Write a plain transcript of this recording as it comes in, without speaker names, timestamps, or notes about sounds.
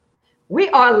We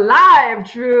are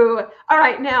live, Drew. All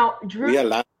right, now, We are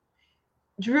live.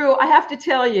 Drew, I have to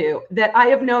tell you that I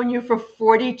have known you for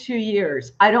 42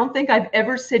 years. I don't think I've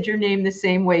ever said your name the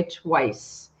same way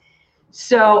twice.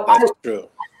 So, I, That's true.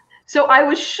 so I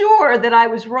was sure that I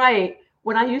was right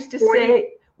when I used to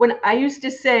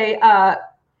say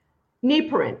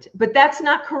Neparent, but that's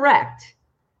not correct.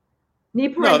 No,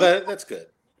 Neparent. that's good.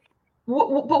 But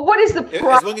what is the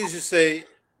As long as you say,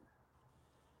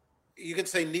 you can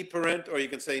say knee parent or you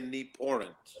can say knee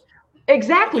porent.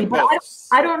 exactly? They're But both.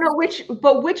 I don't know which.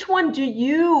 But which one do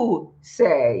you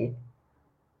say?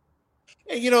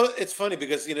 And, it's funny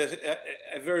because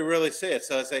I very rarely say it.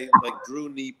 So I say like Drew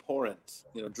knee porent.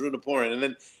 Drew knee porent, and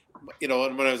then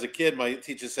when I was a kid, my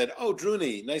teacher said, "Oh, Drew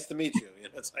knee, nice to meet you."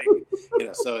 It's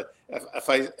like So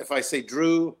if I say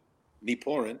Drew knee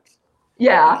porent, you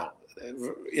Yeah.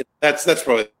 know, that's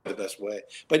probably the best way.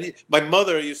 But my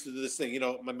mother used to do this thing.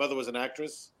 My mother was an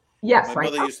actress. Yes, My I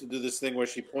mother know. used to do this thing where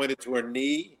she pointed to her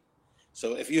knee.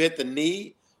 So if you hit the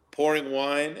knee, pouring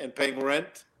wine and paying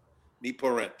rent, knee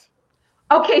pour rent.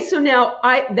 Okay, so now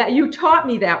I that you taught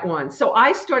me that one. So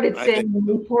I started I think saying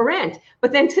Neporent,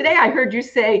 but then today I heard you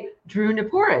say Drew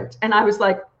Neporent, and I was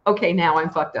like, okay, now I'm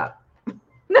fucked up. No,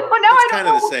 now it's I don't kind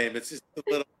of the know same. It's just a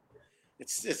little.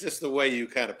 It's just the way you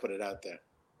kind of put it out there.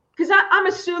 because I'm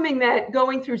assuming that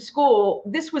going through school,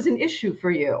 this was an issue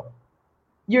for you.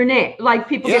 Your name, like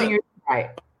people getting Yeah, your name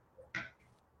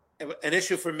right. an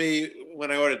issue for me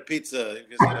when I ordered pizza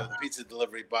because the pizza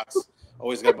delivery box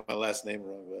always got my last name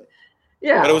wrong. But it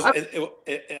Yeah. was I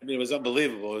mean it was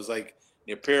unbelievable. It was like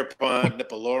near Pierpont,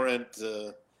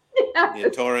 Nipalorent, near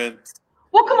Torrent.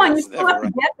 Well, come on, you It's still never have to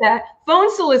right. get that.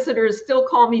 Phone solicitors still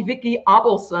call me Vicky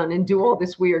Abelson and do all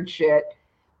this weird shit.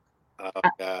 Oh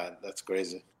God, that's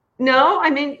crazy. No, I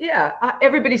mean, yeah,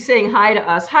 everybody's saying hi to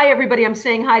us. Hi, everybody. I'm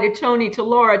saying hi to Tony, to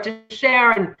Laura, to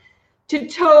Sharon, to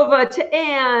Tova, to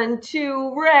Anne,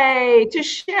 to Ray, to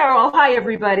Cheryl. Hi,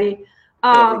 everybody.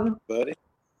 Um, Everybody.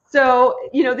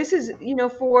 this is,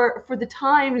 for the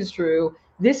times, Drew,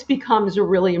 this becomes a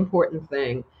really important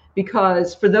thing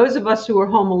because for those of us who are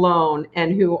home alone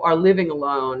and who are living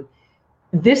alone,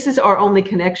 this is our only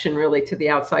connection really to the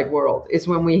outside world is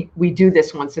when we do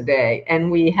this once a day and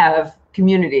we have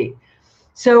community.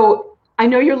 So I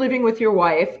know you're living with your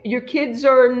wife. Your kids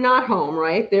are not home,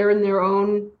 right? Are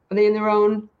they in their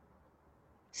own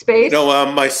space?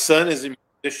 My son is a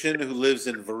musician who lives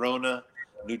in Verona,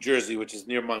 New Jersey, which is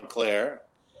near Montclair, and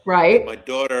Right. my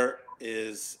daughter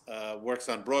is works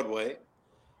on Broadway,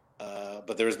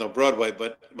 but there is no Broadway.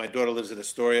 But my daughter lives in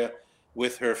Astoria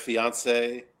with her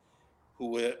fiance,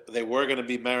 who they were going to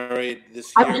be married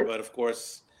this I year, was, but of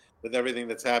course, with everything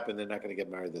that's happened, they're not going to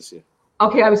get married this year.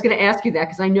 okay, I was going to ask you that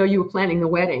because I know you were planning the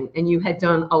wedding and you had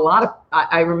done a lot of,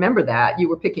 I remember that. You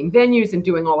were picking venues and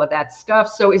doing all of that stuff.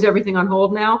 So is everything on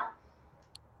hold now?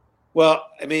 Well,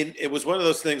 I mean, it was one of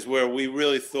those things where we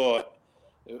really thought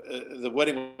the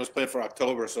wedding was planned for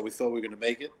October, so we thought we were going to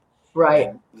make it, Right.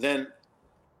 and then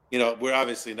we're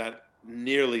obviously not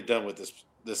nearly done with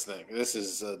this thing. This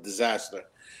is a disaster.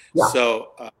 Yeah.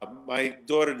 So my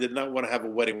daughter did not want to have a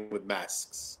wedding with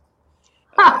masks.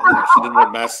 She didn't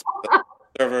want masks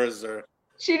servers or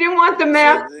She didn't want the so.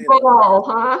 mask ball,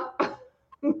 huh?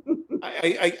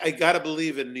 I gotta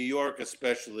believe in New York,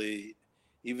 especially,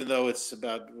 even though it's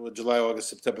about July, August,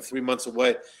 September, 3 months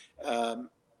away. Um,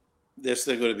 there's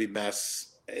still going to be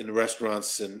masks in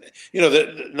restaurants, and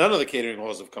none of the catering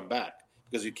halls have come back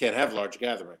because you can't have large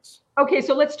gatherings Okay,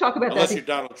 so let's talk about that. unless you're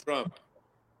Donald Trump.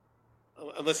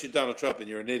 Unless you're Donald Trump and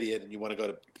you're an idiot and you want to go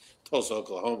to Tulsa,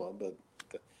 Oklahoma, but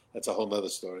that's a whole nother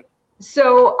story.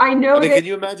 So I I know mean, that can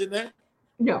you imagine that?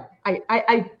 no,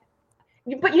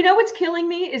 but you know what's killing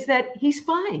me is that he's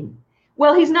fine.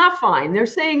 Well, he's not fine. They're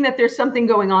saying that there's something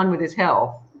going on with his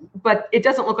health, but it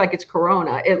doesn't look like it's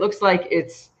corona. It looks like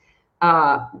it's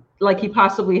like he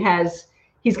possibly has,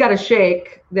 he's got a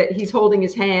shake, that he's holding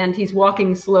his hand, he's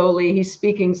walking slowly, he's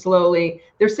speaking slowly.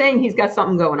 They're saying he's got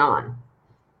something going on.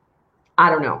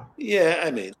 I don't know. Yeah, I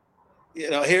mean,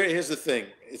 here's the thing.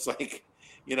 It's like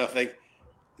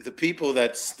the people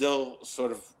that still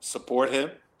sort of support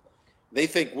him, they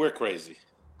think we're crazy.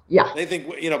 Yeah. They think,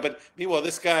 but meanwhile,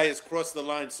 this guy has crossed the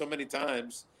line so many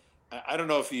times. I don't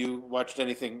know if you watched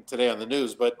anything today on the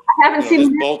news, but I haven't this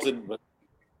seen, Bolton,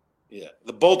 yeah,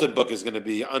 the Bolton book is going to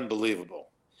be unbelievable.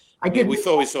 I I mean, did. we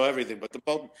thought we saw everything, but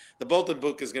the Bolton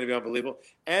book is going to be unbelievable,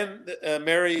 and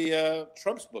Mary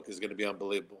Trump's book is going to be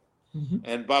unbelievable, Mhm.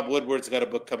 and Bob Woodward's got a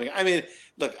book coming. I mean,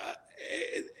 look,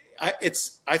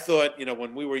 I thought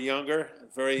when we were younger,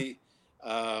 very,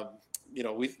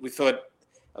 we thought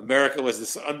America was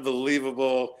this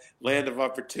unbelievable land of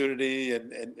opportunity,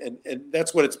 and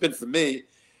that's what it's been for me.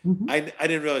 Mhm. I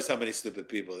didn't realize how many stupid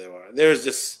people there are. There's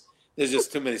just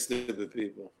too many stupid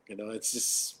people. You know,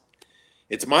 it's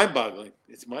mind-boggling.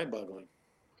 It's mind-boggling.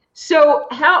 So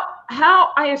how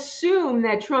I assume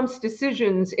that Trump's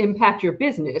decisions impact your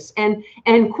business and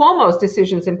Cuomo's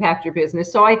decisions impact your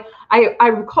business. So I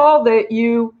recall that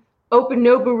you opened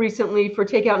Nobu recently for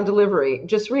takeout and delivery,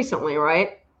 just recently,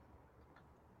 right?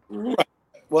 Right.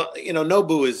 Well, you know,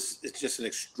 Nobu it's just an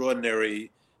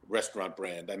extraordinary restaurant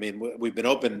brand. I mean, we've been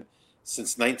open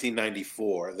since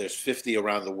 1994. There's 50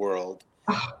 around the world.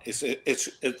 Oh, It's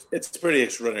pretty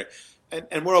extraordinary,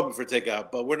 and we're open for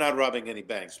takeout, but we're not robbing any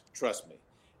banks. Trust me.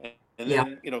 And yeah,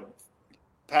 then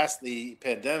past the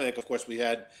pandemic, of course, we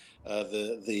had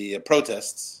the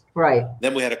protests. right.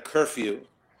 Then we had a curfew.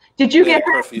 Did you We had get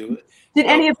a hurt? curfew. Did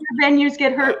So, any of your venues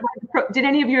get hurt? Did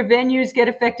any of your venues get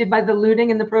affected by the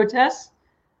looting and the protests?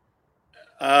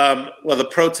 well, the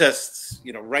protests,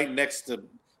 right next to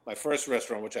my first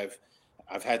restaurant, which I've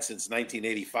had since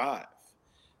 1985.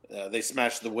 They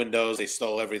smashed the windows. They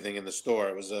stole everything in the store.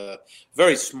 It was a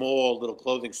very small little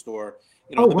clothing store,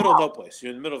 Oh, in the middle of wow. no place.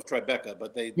 You're in the middle of Tribeca,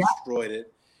 but they Yeah. destroyed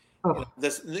it. Oh,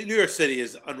 This New York City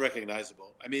is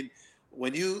unrecognizable. I mean,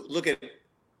 when you look at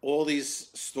all these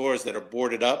stores that are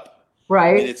boarded up,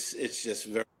 I mean, right. it's just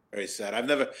very, very sad. I've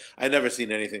never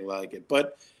seen anything like it.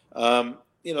 But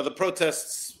the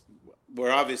protests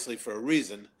were obviously for a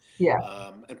reason,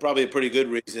 Yeah. and probably a pretty good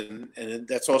reason. And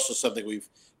that's also something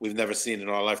we've never seen in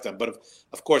our lifetime. But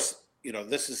of course,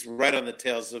 this is right on the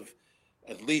tails of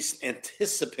at least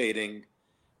anticipating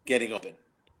getting open.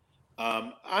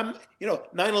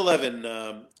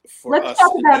 9/11 for Let's us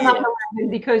talk in New about York. 9/11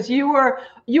 because you were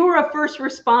a first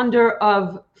responder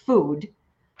of food,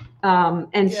 and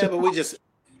Yeah, so but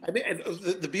I mean, and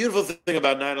the beautiful thing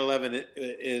about 9/11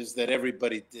 is that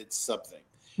everybody did something.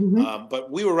 Mhm. But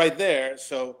we were right there,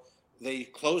 so they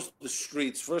closed the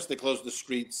streets. First, they closed the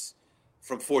streets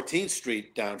from 14th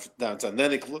Street downtown.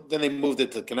 Then they moved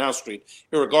it to Canal Street.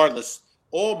 Irregardless,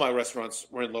 all my restaurants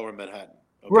were in Lower Manhattan.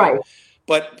 Okay, Right.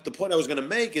 but the point I was going to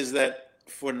make is that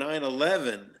for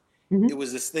 9/11, it Mhm.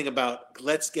 was this thing about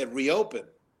let's get reopened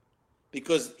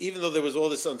because even though there was all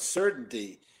this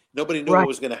uncertainty, nobody knew what Right.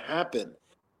 was going to happen.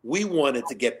 We wanted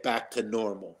to get back to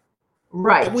normal, and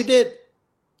we Right. did.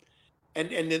 And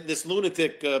then this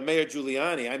lunatic Mayor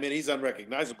Giuliani, I mean, he's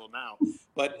unrecognizable now,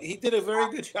 but he did a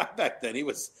very good job back then. He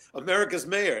was America's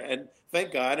mayor, and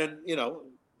thank God. And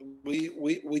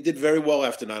we did very well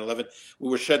after 9/11. We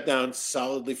were shut down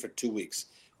solidly for 2 weeks.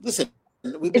 Listen,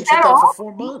 we've Is been shut that down for all?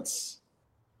 4 months.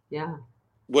 Yeah.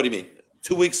 What do you mean?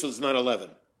 2 weeks was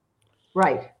 9/11.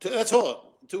 Right. That's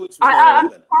all. 2 weeks was I'm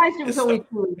 9/11. surprised it And was only so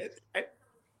 2 weeks.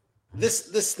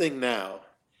 this thing now,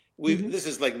 Mhm. this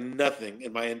is like nothing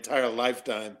in my entire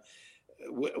lifetime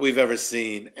we've ever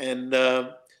seen, and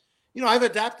I've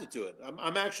adapted to it.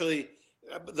 I'm actually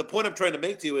the point I'm trying to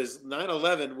make to you is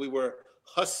 9/11. We were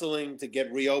hustling to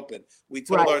get reopened. We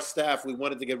told Right. our staff we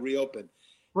wanted to get reopened.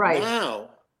 Right. Now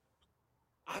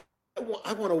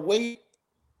I want to wait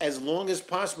as long as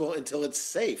possible until it's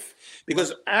safe,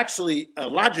 because actually,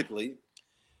 logically,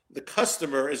 the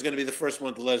customer is going to be the first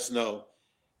one to let us know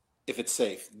if it's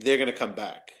safe. They're going to come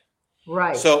back.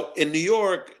 Right. So in New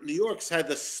York's had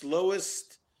the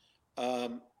slowest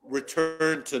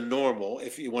return to normal,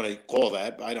 if you want to call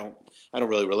that. But I don't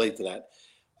really relate to that.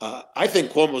 I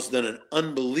think Cuomo's done an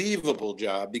unbelievable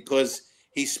job because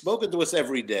he's spoken to us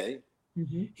every day.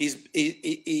 Mhm.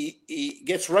 He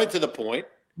gets right to the point,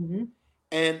 Mhm.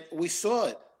 and we saw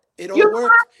it. It all You're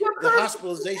worked. you're The correct.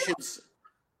 hospitalizations.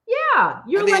 Yeah. I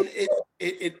You're mean,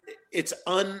 like, it's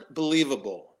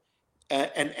unbelievable.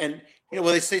 And when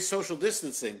they say social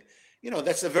distancing,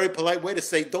 that's a very polite way to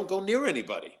say don't go near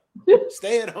anybody.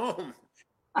 Stay at home.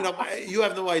 You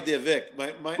have no idea, Vic.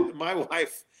 My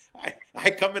wife, I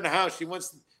come in the house, she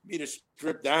wants me to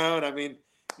strip down. I mean,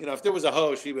 if there was a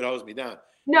hose, she would hose me down.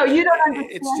 no, you don't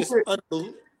It's understand. just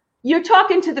unbelievable. You're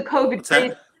talking to the COVID What's crazy.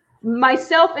 that?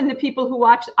 Myself and the people who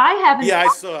watch. I haven't. Yeah, I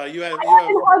saw you have I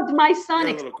haven't hugged my son you're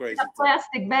a except little crazy in a too.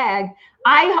 plastic bag.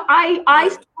 I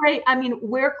Right, spray. I mean,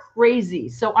 we're crazy.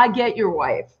 So I get your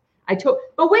wife.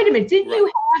 But wait a minute. Didn't right.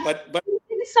 you But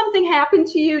didn't something happen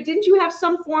to you? Didn't you have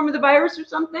some form of the virus or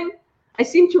something? I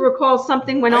seem to recall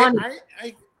something went I on. I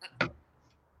I,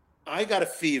 I got a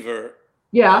fever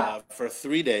Yeah. for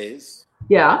 3 days.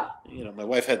 Yeah. My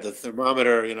wife had the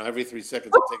thermometer. Every 3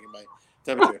 seconds I'm taking my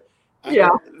temperature. I Yeah.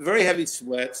 had very heavy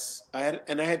sweats. I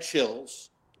had chills,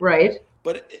 Right.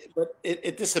 but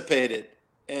it dissipated.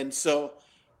 And so,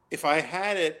 if I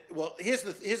had it, well, here's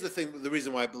the thing. The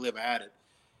reason why I believe I had it.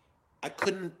 I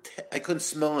couldn't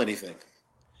smell anything.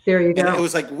 There you And it go.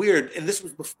 was like weird. And this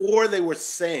was before they were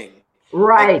saying, like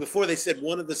Right, before they said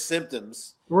one of the symptoms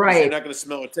is you're right, not going to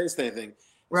smell or taste anything.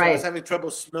 So I was right. having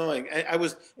trouble smelling. I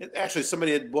was actually,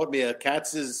 somebody had bought me a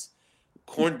Katz's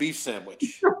corned beef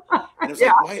sandwich, and it was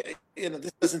Yeah. like, why?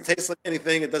 This doesn't taste like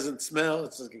anything. It doesn't smell.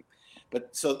 It's like,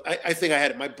 but so I think I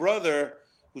had it. My brother,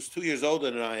 who's 2 years older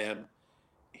than I am,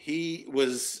 he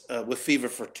was with fever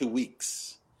for 2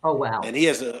 weeks, Oh, wow. and he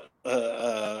has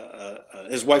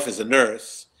his wife is a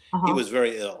nurse. He Uh-huh. was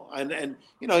very ill, and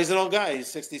he's an old guy. He's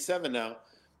 67 now,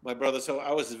 my brother. So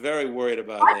I was very worried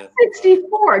about I'm him.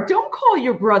 64. Don't call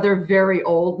your brother very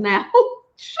old now.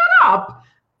 Shut up.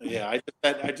 Yeah,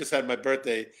 I just had my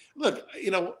birthday. Look,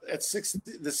 at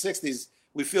the 60s,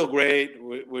 we feel great.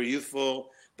 We're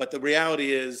youthful, but the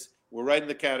reality is we're right in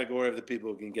the category of the people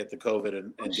who can get the COVID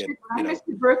and Oh, get, shit, did I miss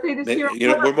your birthday this year?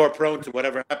 we're more prone to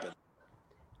whatever happens.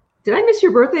 Did I miss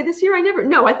your birthday this year?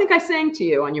 No, I think I sang to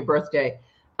you on your birthday.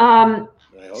 Um,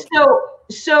 I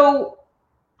hope. so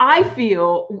I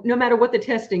feel no matter what the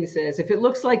testing says, if it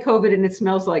looks like COVID and it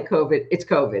smells like COVID, it's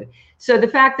COVID. So the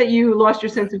fact that you lost your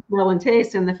sense of smell and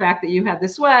taste, and the fact that you had the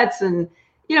sweats, and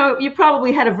you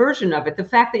probably had a version of it. The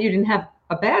fact that you didn't have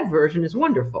a bad version is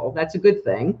wonderful. That's a good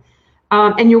thing.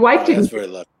 And your wife That's didn't. very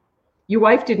lucky. Your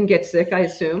wife didn't get sick, I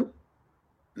assume.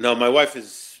 No, my wife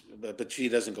is, but she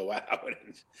doesn't go out.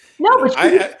 No,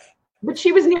 but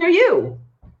she was near you.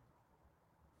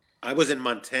 I was in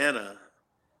Montana.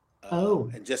 Oh.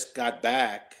 And just got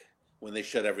back when they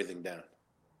shut everything down.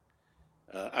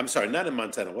 I'm sorry, not in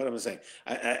Montana. What am I saying?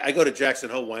 I go to Jackson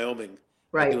Hole, Wyoming.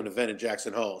 Right. I do an event in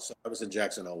Jackson Hole, so I was in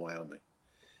Jackson Hole, Wyoming.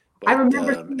 But, I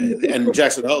remember. and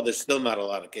Jackson Hole, there's still not a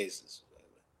lot of cases.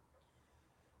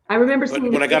 I remember But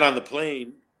seeing. when I got on the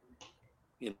plane,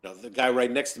 the guy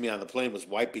right next to me on the plane was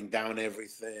wiping down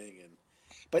everything.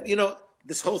 But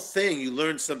this whole thing, you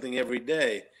learn something every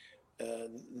day.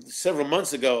 Several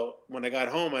months ago, when I got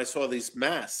home, I saw these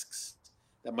masks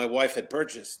that my wife had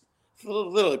purchased.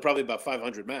 Literally, probably about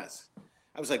 500 masks.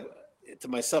 I was like, to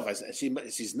myself, I said,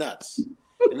 she's nuts.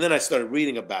 And then I started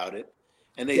reading about it,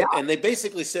 and they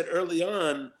basically said early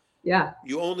on,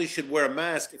 you only should wear a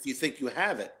mask if you think you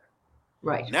have it.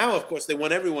 Right. Now, of course, they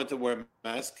want everyone to wear a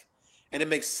mask, and it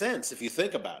makes sense if you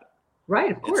think about it.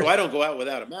 Right, of course. And so I don't go out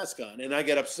without a mask on, and I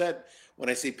get upset when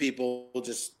I see people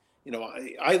just.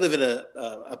 I live in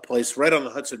a place right on the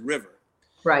Hudson River,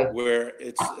 right, where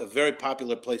it's a very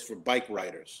popular place for bike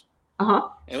riders. Uh-huh.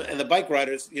 And the bike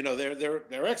riders,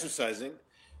 they're exercising.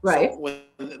 Right. So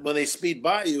when they speed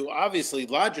by you, obviously,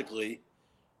 logically,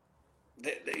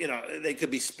 they could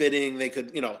be spitting. They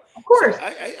could, Of course. So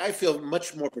I feel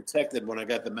much more protected when I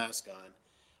got the mask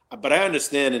on. But I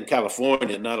understand in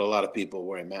California, not a lot of people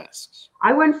wearing masks.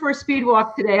 I went for a speed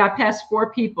walk today. I passed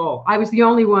 4 people. I was the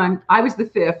only one. I was the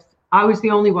 5th. I was the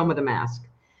only one with a mask.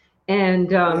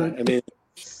 And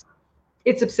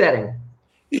it's upsetting.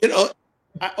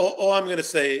 All I'm going to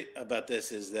say about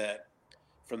this is that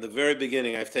from the very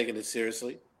beginning, I've taken it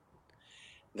seriously,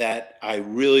 that I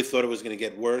really thought it was going to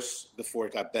get worse before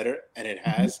it got better, and it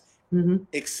has,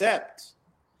 except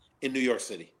in New York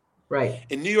City. Right.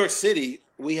 In New York City,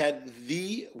 we had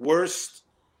the worst,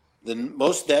 the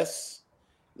most deaths,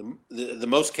 the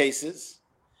most cases,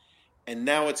 and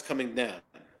now it's coming down.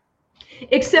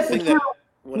 Except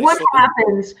what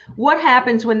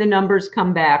happens when the numbers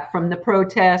come back from the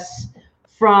protests,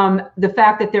 from the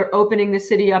fact that they're opening the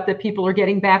city up, that people are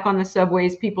getting back on the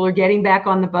subways, people are getting back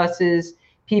on the buses,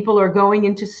 people are going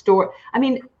into store. I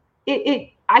mean,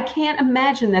 I can't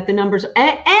imagine that the numbers,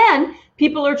 and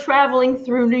people are traveling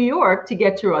through New York to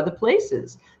get to other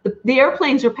places. The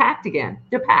airplanes are packed again.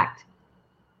 They're packed.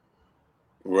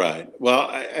 Right. Well,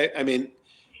 I mean,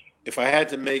 if I had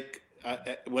to make,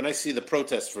 when I see the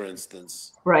protests, for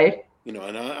instance, right, and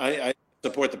I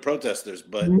support the protesters,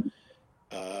 but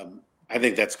I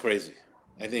think that's crazy.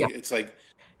 I think it's like,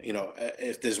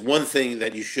 if there's one thing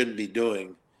that you shouldn't be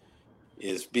doing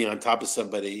is being on top of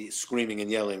somebody screaming and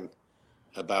yelling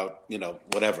about,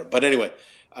 whatever. But anyway,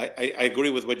 I agree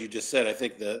with what you just said. I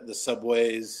think the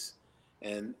subways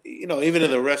and, even in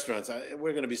the restaurants,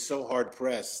 we're going to be so hard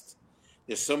pressed.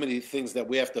 There's so many things that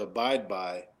we have to abide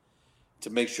by to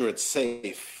make sure it's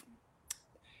safe.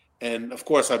 And of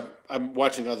course, I'm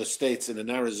watching other states, and in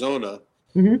Arizona,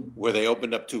 where they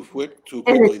opened up too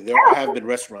quickly, there have been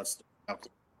restaurants out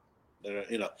there,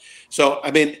 So,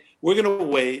 I mean, we're going to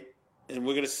wait and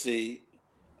we're going to see.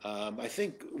 I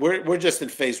think we're just in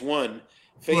phase 1.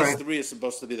 Phase 3 is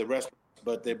supposed to be the restaurant,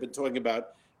 but they've been talking about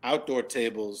outdoor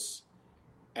tables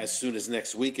as soon as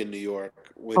next week in New York,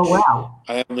 which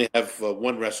I only have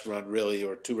one restaurant really,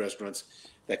 or 2 restaurants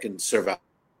that can serve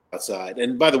outside.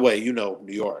 And by the way, New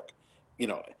York,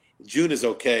 June is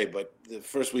okay, but the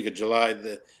first week of July,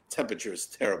 the temperature is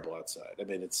terrible outside. I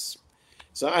mean, it's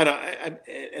so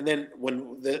and then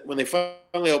when they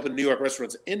finally open New York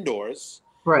restaurants indoors,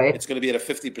 right, it's going to be at a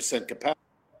 50% capacity.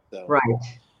 So, right.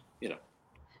 you know,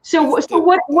 So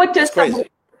crazy.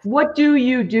 What do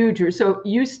you do, Drew? So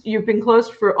you've been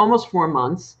closed for almost 4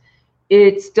 months.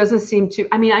 It doesn't seem to.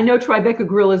 I mean, I know Tribeca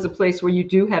Grill is a place where you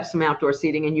do have some outdoor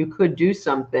seating and you could do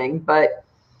something, but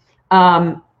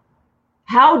how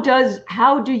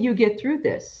do you get through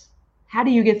this? How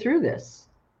do you get through this?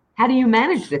 How do you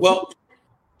manage this? Well,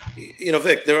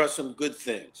 Vic, there are some good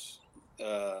things.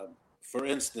 For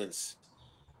instance,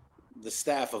 the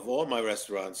staff of all my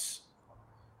restaurants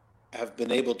have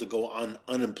been able to go on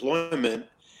unemployment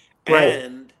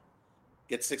and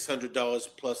get $600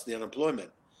 plus the unemployment.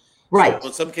 Right. So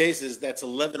in some cases, that's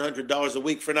 $1,100 a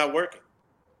week for not working.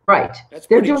 Right. That's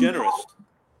pretty generous.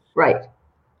 Right.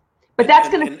 But that's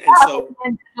going to stop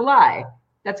in July.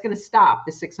 That's going to stop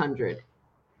the 600.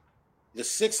 The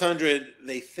 600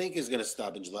 they think is going to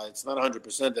stop in July. It's not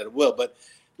 100% that it will, but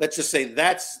let's just say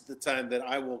that's the time that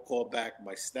I will call back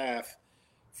my staff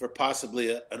for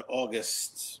possibly an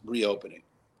August reopening.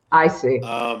 I see.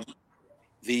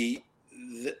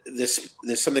 There's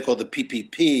something called the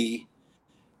PPP,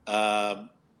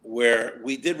 where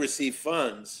we did receive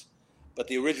funds, but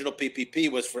the original PPP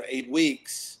was for 8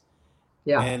 weeks.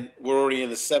 Yeah. And we're already in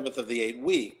the 7th of the 8th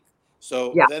week.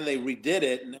 So then they redid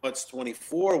it, and now it's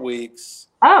 24 weeks.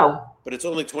 Oh. But it's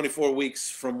only 24 weeks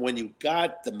from when you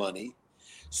got the money.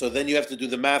 So then you have to do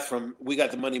the math from we got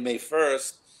the money May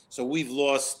 1st. So we've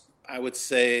lost, I would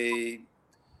say,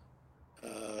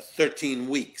 13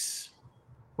 weeks.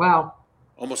 Wow.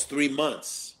 Almost 3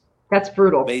 months. That's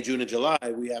brutal. May, June, and July,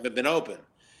 we haven't been open.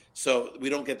 So we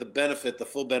don't get the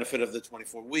full benefit of the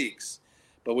 24 weeks.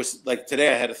 But like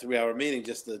today, I had a 3-hour meeting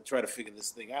just to try to figure this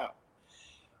thing out.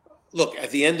 Look, at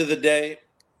the end of the day,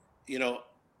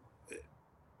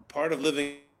 part of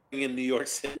living in New York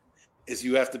City is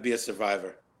you have to be a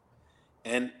survivor.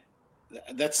 And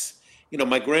that's,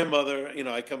 my grandmother,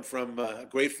 I come from a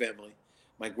great family.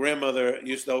 My grandmother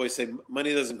used to always say,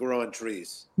 money doesn't grow on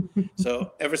trees.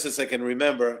 So ever since I can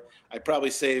remember, I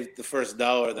probably saved the first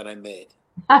dollar that I made.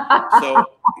 So,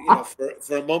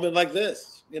 for a moment like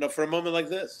this,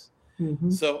 Mm-hmm.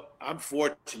 So I'm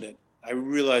fortunate. I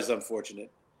realize I'm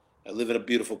fortunate. I live in a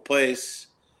beautiful place.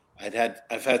 I've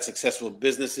had successful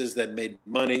businesses that made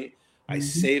money. I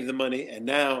saved the money. And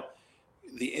now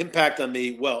the impact on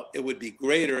me, well, it would be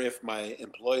greater if my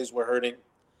employees were hurting.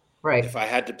 Right. If I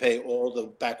had to pay all the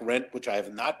back rent, which I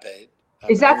have not paid.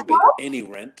 Is that so? Any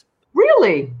rent.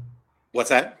 Really? What's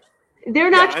that?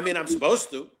 They're not. Yeah, I mean, I'm supposed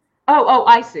to. Oh,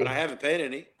 I see. But I haven't paid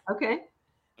any. Okay.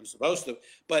 I'm supposed to.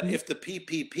 But if the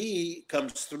PPP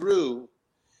comes through,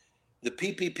 the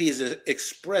PPP is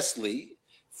expressly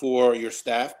for your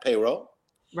staff payroll,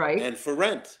 right, and for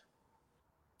rent.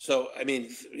 So I mean,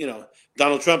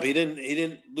 Donald Trump, he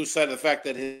didn't lose sight of the fact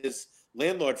that his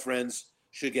landlord friends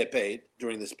should get paid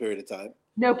during this period of time.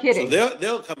 No kidding. So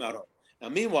they'll come out. Now,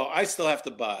 meanwhile, I still have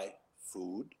to buy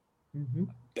food,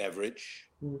 beverage,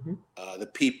 the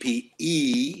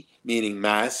PPE, meaning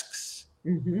masks,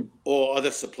 or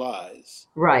other supplies.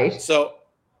 Right. So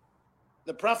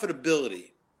the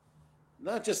profitability,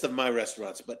 not just of my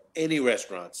restaurants, but any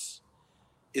restaurants,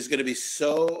 is going to be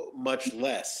so much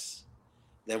less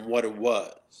than what it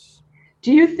was.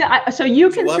 Do you think so? You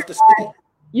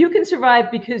can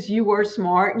survive because you were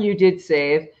smart and you did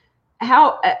save.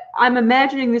 I'm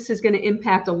imagining this is going to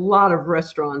impact a lot of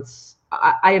restaurants.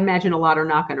 I imagine a lot are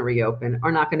not going to reopen,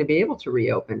 are not going to be able to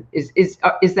reopen. Is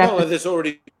that? No, there's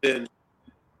already been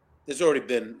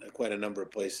quite a number of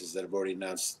places that have already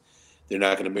announced they're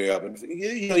not going to be open.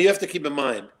 You have to keep in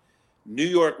mind, New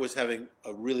York was having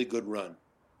a really good run.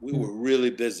 We were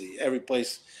really busy. Every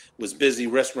place was busy.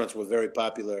 Restaurants were very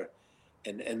popular,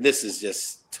 and this is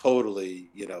just totally,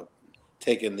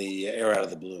 taking the air out of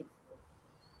the balloon.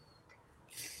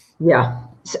 Yeah.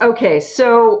 Okay.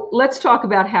 So let's talk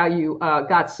about how you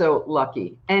got so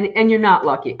lucky, and you're not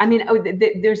lucky. I mean,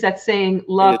 there's that saying,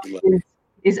 luck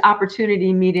is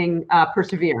opportunity meeting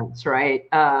perseverance, right?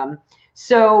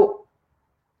 So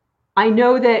I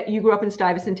know that you grew up in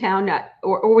Stuyvesant Town,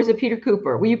 or was it Peter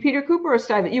Cooper? Were you Peter Cooper or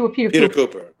Stuyvesant? You were Peter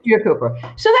Cooper. Peter Cooper.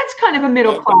 So that's kind of a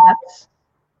middle class,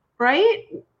 right?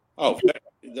 Oh,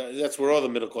 that's where all the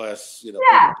middle class,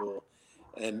 people,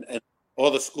 and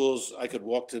all the schools. I could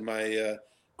walk to my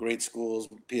great schools,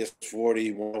 PS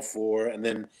 40, 104, and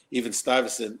then even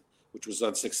Stuyvesant, which was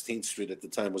on 16th Street at the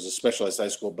time, was a specialized high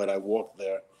school, but I walked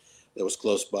there. It was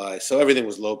close by, so everything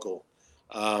was local.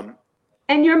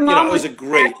 And your mom was a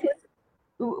great.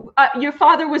 Your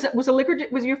father was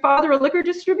your father a liquor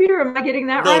distributor? Am I getting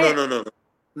that No, right? no, no, no,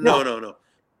 no, No. no, no.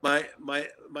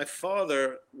 My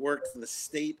father worked for the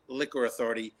state liquor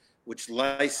authority, which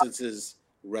licenses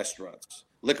restaurants,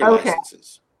 liquor Okay.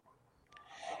 licenses.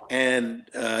 And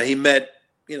he met,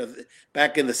 you know,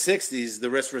 back in the '60s, the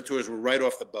restaurateurs were right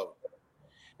off the boat,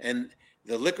 and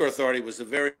the liquor authority was a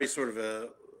very sort of a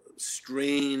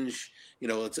strange, you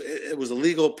know, it was a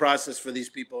legal process for these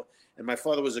people. And my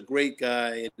father was a great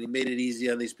guy, and he made it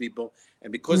easy on these people.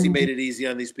 And because he Mhm. made it easy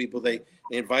on these people, they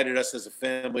invited us as a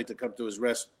family to come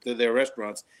to to their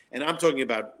restaurants. And I'm talking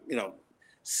about, you know,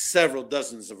 several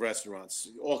dozens of restaurants,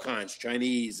 all kinds,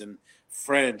 Chinese and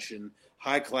French and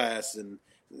high class and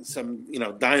some, you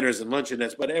know, diners and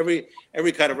luncheonettes, but every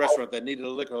kind of restaurant that needed a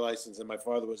liquor license, and my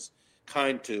father was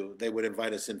kind to, they would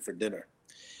invite us in for dinner.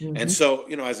 And Mhm. so,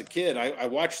 you know, as a kid, I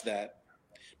watched that.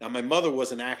 Now, my mother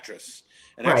was an actress,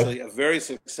 and Right. actually a very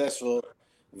successful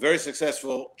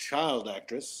child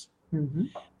actress, Mhm.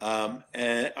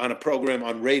 and on a program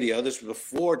on radio. This was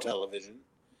before television,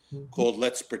 Mhm. called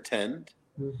Let's Pretend,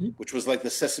 Mhm. which was like the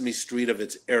Sesame Street of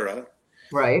its era.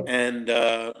 Right. And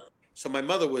so my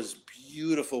mother was a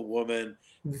beautiful woman,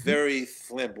 Mhm. very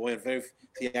flamboyant, very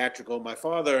theatrical. My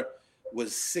father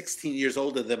was 16 years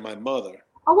older than my mother.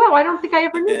 Oh wow, I don't think I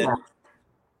ever knew that. And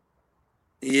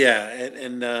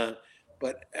yeah,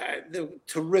 but they were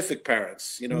terrific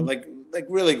parents, you know, Mhm. like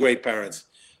really great parents.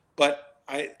 But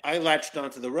I latched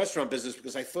onto the restaurant business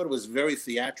because I thought it was very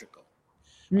theatrical.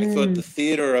 I thought Mm. the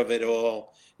theater of it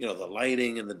all, you know, the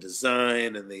lighting and the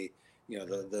design and the, you know,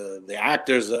 the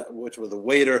actors, which were the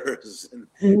waiters, and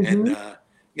Mhm.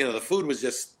 you know, the food was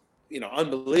just, you know,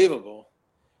 unbelievable.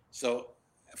 So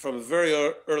from a very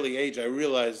early age, I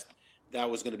realized that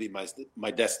was going to be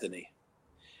my destiny.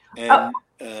 Oh,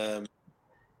 And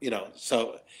you know,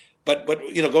 so, but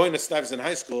you know, going to Stuyvesant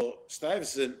High School,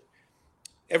 Stuyvesant,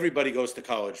 everybody goes to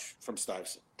college from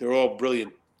Stuyvesant. They're all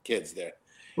brilliant kids there.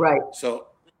 right. So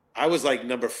I was like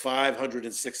number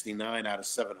 569 out of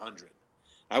 700.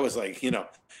 I was like, you know,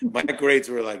 my grades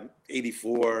were like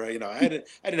 84. You know, I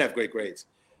didn't have great grades.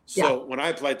 Yeah. So when I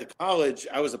applied to college,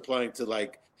 I was applying to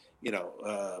like, you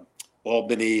know,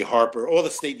 Albany, Harper, all the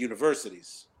state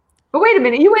universities. But wait a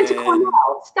minute, you went to And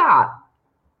Cornell. Stop.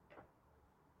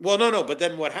 well, no, no. But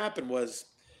then what happened was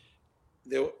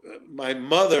there, my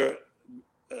mother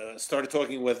started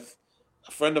talking with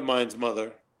a friend of mine's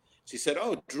mother. She said,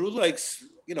 "Oh, Drew likes,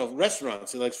 you know,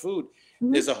 restaurants. He likes food.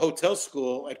 Mhm. There's a hotel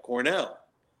school at Cornell."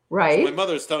 So my Right.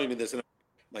 mother is telling me this, and I'm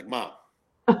like, "Mom,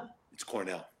 it's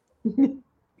Cornell.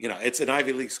 You know, it's an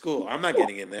Ivy League school. I'm not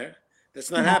getting in there.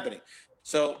 That's not happening."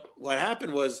 So what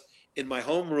happened was in my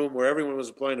homeroom, where everyone was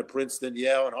applying to Princeton,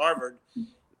 Yale, and Harvard,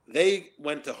 they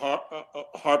went to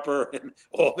Harper and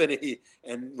Albany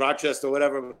and Rochester,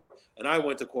 whatever, and I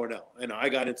went to Cornell. And I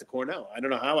got into Cornell. I don't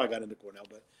know how I got into Cornell,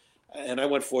 but and I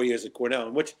went 4 years at Cornell,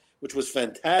 and which was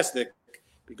fantastic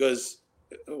because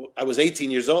I was 18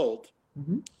 years old,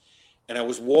 Mhm. and I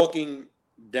was walking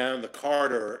down the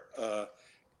corridor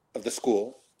of the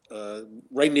school,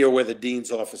 right near where the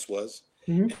dean's office was,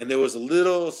 Mhm. and there was a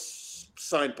little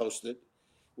sign posted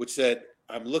which said,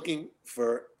 "I'm looking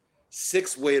for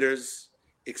 6 waiters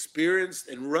experienced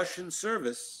in Russian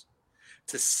service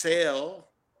to sail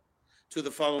to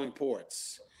the following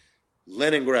ports: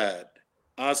 Leningrad,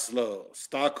 Oslo,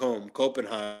 Stockholm,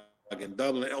 Copenhagen,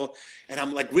 Dublin." And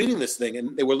I'm like reading this thing,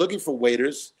 and they were looking for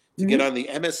waiters to get Mhm. on the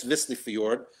MS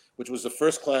Vistafjord, which was a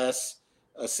first class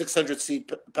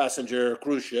 600-seat passenger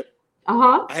cruise ship.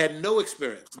 Uh-huh. I had no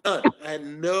experience, none. I had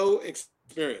no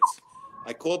experience.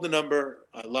 I called the number.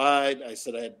 I lied. I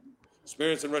said I had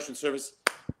experience in Russian service,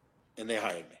 and they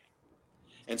hired me.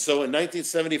 And so in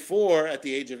 1974, at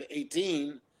the age of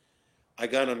 18, I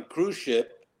got on a cruise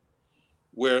ship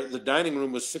where the dining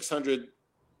room was 600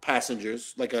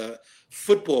 passengers, like a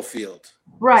football field,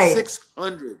 Right.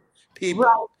 600 people.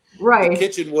 Right. The Right.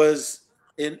 kitchen was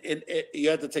in you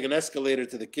had to take an escalator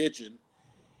to the kitchen.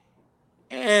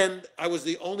 And I was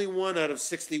the only one out of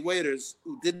 60 waiters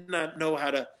who did not know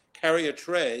how to carry a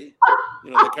tray.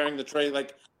 You know, they're carrying the tray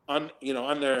like on, you know,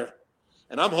 on their,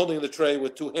 and I'm holding the tray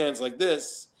with 2 hands like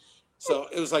this. So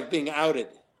it was like being outed,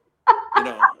 you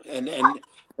know,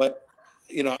 but,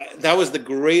 you know, that was the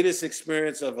greatest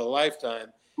experience of a lifetime.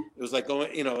 It was like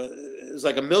going, you know, it was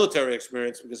like a military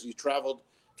experience because you traveled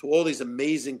to all these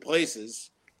amazing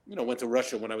places. You know, went to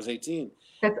Russia when I was 18.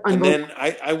 That's And unbelievable.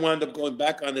 then I wound up going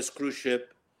back on this cruise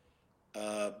ship.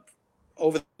 Uh,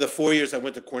 Over the 4 years I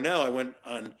went to Cornell, I went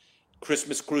on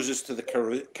Christmas cruises to the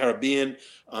Caribbean,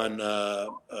 on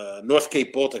North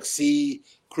Cape Baltic Sea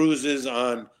cruises,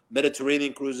 on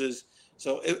Mediterranean cruises.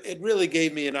 So it really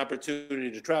gave me an opportunity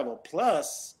to travel.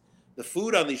 Plus, the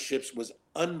food on these ships was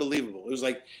unbelievable. It was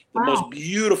like the Wow. most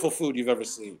beautiful food you've ever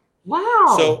seen.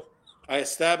 Wow. So I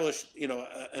established,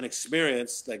 an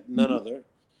experience like none other,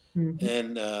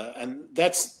 Mhm. and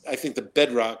that's, I think, the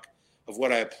bedrock of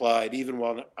what I applied. Even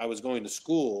while I was going to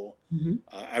school, Mhm.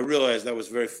 I realized I was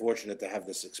very fortunate to have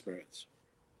this experience.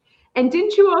 And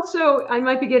didn't you also, I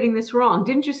might be getting this wrong,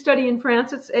 didn't you study in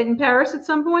in Paris at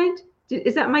some point?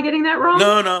 Am I getting that wrong?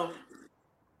 No, no.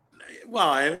 Well,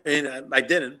 I mean, I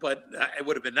didn't, but it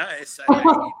would have been nice.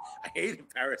 I hated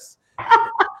Paris. I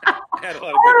had a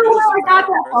lot of I good don't know meals how in I got that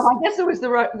Paris. from. I guess it was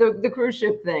the cruise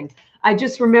ship thing. I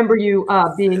just remember you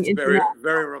being It's very, international.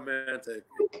 very romantic.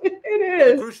 It Well,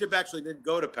 the is. cruise ship actually didn't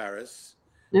go to Paris,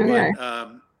 Okay.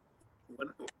 but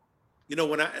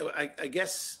when, I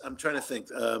guess I'm trying to think.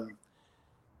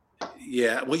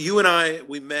 Yeah, well, you and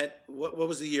we met. What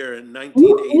was the year? In You and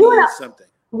 1980 I, something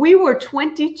we were or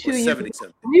 22 years 70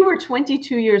 something. we were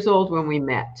 22 years old when we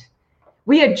met.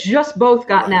 We had just both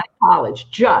gotten Right, out of college.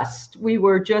 We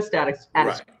were just out of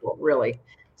right, school, really.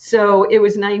 So it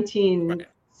was right.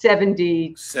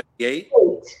 1978. 78,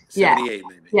 Yeah, 78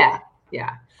 maybe. yeah,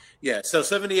 yeah. Yeah, so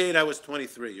 78, I was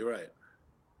 23. You're right.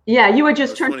 Yeah, you had I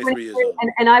just was turned 23 years 23, old.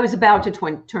 and I was about to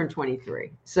turn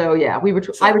 23. So yeah, we were. I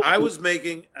So was. I was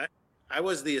making. I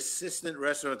was the assistant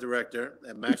restaurant director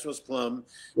at Maxwell's Plum,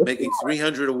 making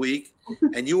 300 a week,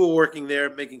 and you were working there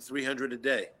making 300 a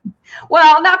day.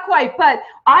 Well, not quite, but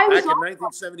Back in I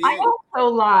 1978. also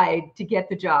lied to get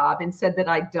the job and said that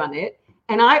I'd done it.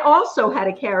 And I also had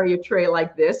to carry a tray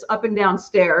like this up and down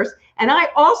stairs. And I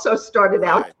also started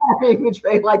out Right, carrying a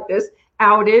tray like this,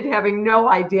 outed, having no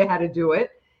idea how to do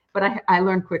it. But I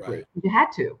learned quickly. right. You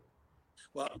had to.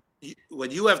 Well,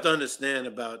 what you have to understand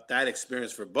about that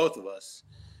experience for both of us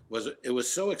was it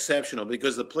was so exceptional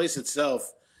because the place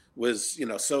itself was,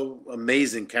 so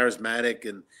amazing, charismatic,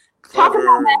 and Talk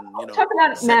about clever, and talk about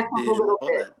Maxwell's a accepted, and little all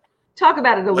bit. that. Talk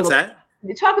about it a What's little that?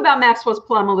 bit. Talk about Maxwell's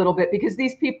Plum a little bit because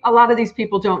a lot of these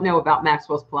people don't know about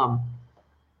Maxwell's Plum.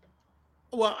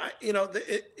 Well,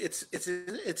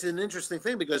 it's an interesting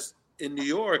thing because in New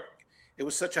York, it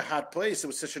was such a hot place. It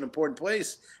was such an important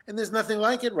place, and there's nothing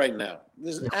like it right now.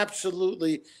 There's No.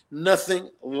 absolutely nothing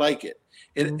like it.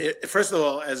 First of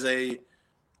all, as a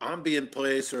ambient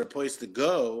place or a place to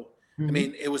go, I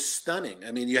mean, it was stunning.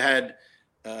 I mean, you had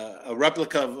a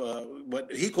replica of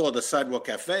what he called a sidewalk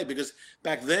cafe because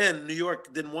back then New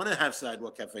York didn't want to have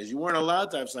sidewalk cafes. You weren't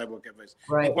allowed to have sidewalk cafes,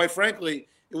 Right. and quite frankly,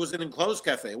 it was an enclosed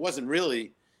cafe. It wasn't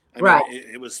really. I Right. mean,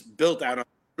 it was built out on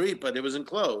the street, but it was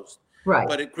enclosed. Right.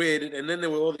 But it created, and then there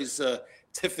were all these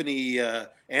Tiffany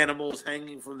animals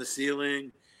hanging from the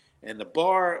ceiling, and the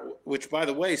bar, which by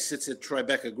the way sits at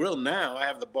Tribeca Grill now. I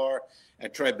have the bar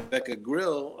at Tribeca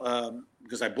Grill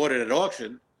because I bought it at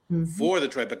auction for the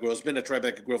Tribeca Grill. It's been a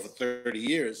Tribeca Grill for 30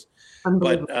 years,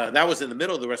 but that was in the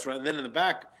middle of the restaurant, and then in the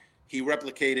back he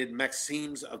replicated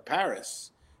Maxime's of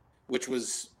Paris, which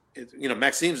was,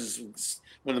 Maxime's is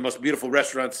one of the most beautiful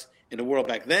restaurants in the world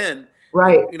back then.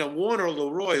 Right. Warner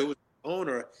Leroy, who was the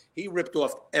owner, he ripped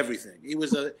off everything. He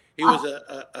was a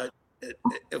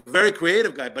very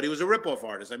creative guy, but he was a rip-off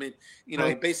artist. I mean, he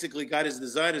basically got his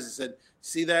designers and said,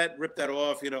 "See that? Rip that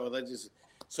off."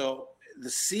 So the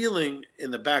ceiling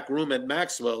in the back room at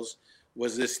Maxwell's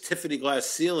was this Tiffany glass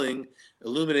ceiling,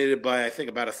 illuminated by I think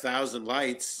about 1,000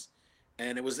 lights,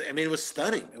 and it was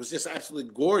stunning. It was just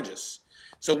absolutely gorgeous.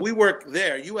 So we worked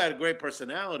there. You had a great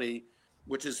personality,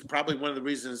 which is probably one of the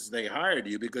reasons they hired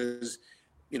you because,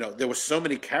 there were so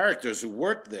many characters who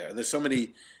worked there. There's so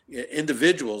many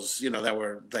individuals, that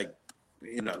were like,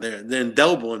 they're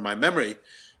indelible in my memory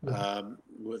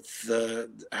with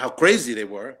how crazy they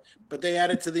were. But they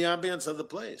added to the ambience of the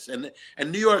place. And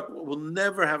New York will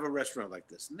never have a restaurant like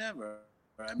this. Never.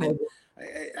 I mean,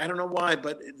 I don't know why,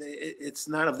 but it's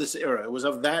not of this era. It was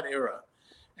of that era.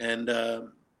 And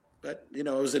but it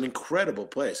was an incredible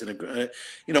place, and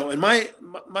in my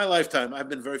lifetime, I've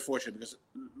been very fortunate because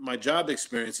my job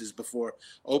experiences before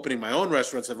opening my own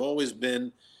restaurants have always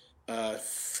been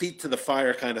feet to the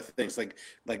fire kind of things. Like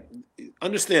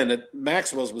understand that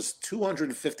Maxwell's was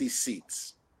 250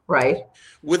 seats, Right.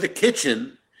 with a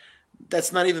kitchen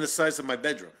that's not even the size of my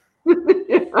bedroom.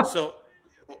 So.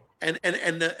 And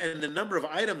the number of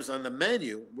items on the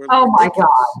menu were Oh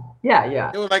ridiculous. my God. Yeah.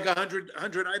 There were like 100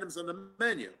 items on the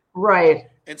menu.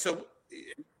 Right. And so,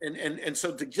 and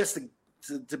so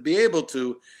to be able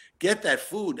to get that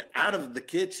food out of the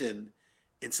kitchen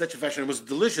in such a fashion, it was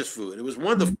delicious food. It was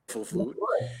wonderful food,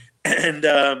 and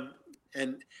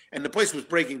the place was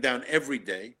breaking down every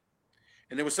day,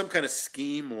 and there was some kind of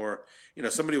scheme, or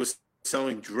somebody was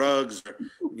selling drugs or,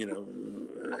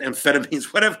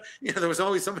 amphetamines, whatever. There was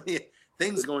always so many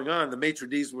things going on. The maitre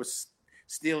d's were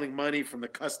stealing money from the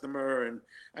customer. And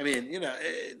I mean,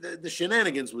 the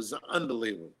shenanigans was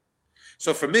unbelievable.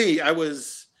 So for me, I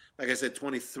was, like I said,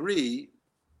 23.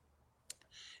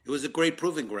 It was a great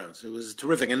proving grounds. It was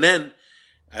terrific. And then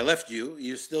I left you.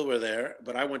 You still were there,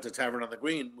 but I went to Tavern on the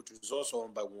Green, which was also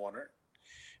owned by Warner.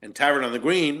 And Tavern on the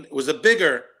Green was a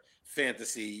bigger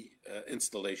fantasy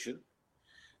installation,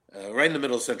 right in the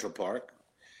middle of Central Park.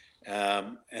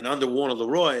 And under Warner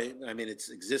LeRoy, I mean, it's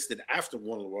existed after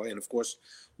Warner LeRoy. And of course,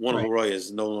 Warner LeRoy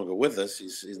is no longer with us.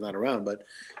 He's not around. But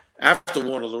after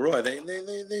Warner LeRoy,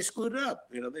 they screwed it up.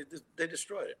 They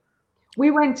destroyed it. We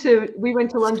went to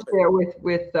lunch there with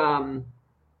Robert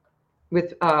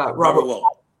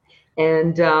Wall.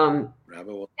 And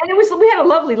we had a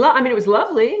lovely lunch. I mean, it was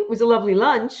lovely. It was a lovely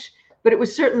lunch, but it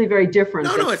was certainly very different.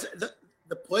 No, it's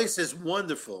the place is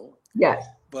wonderful. Yes.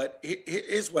 But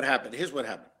here's what happened.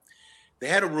 They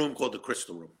had a room called the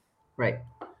Crystal Room. Right.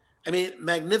 I mean,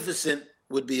 magnificent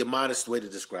would be a modest way to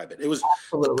describe it. It was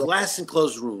Absolutely. a glass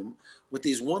enclosed room with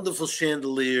these wonderful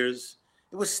chandeliers.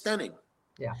 It was stunning.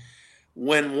 Yeah.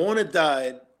 When Warner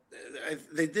died,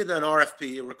 they did an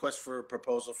RFP, a request for a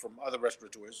proposal from other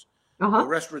restaurateurs. The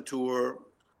restaurateur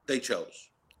they chose.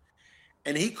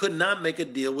 And he could not make a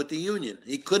deal with the union.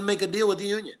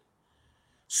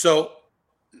 So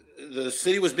the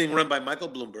city was being run by Michael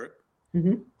Bloomberg,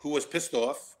 who was pissed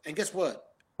off. And guess what?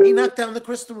 He knocked down the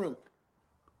Crystal Room.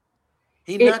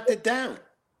 He knocked it down.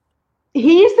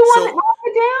 He's the one that knocked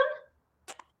it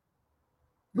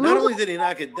down? Not only did he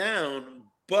knock it down,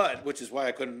 but, which is why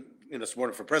I couldn't, support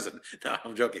him for president. No,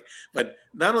 I'm joking. But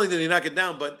not only did he knock it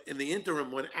down, but in the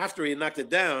interim, after he knocked it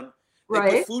down,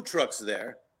 they put food trucks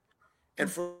there.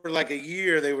 And for like a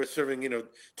year, they were serving,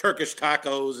 Turkish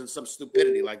tacos and some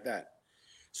stupidity like that.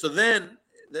 So then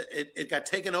it got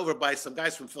taken over by some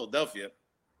guys from Philadelphia.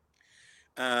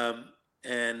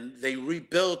 And they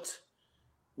rebuilt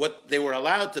what they were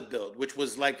allowed to build, which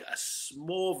was like a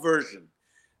small version.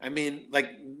 I mean,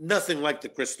 like nothing like the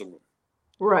Crystal Room.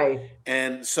 Right.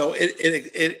 And so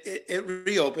it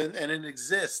reopened and it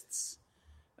exists.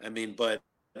 I mean, but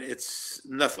it's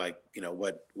nothing like,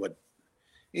 what.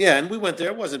 Yeah, and we went there.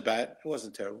 It wasn't bad. It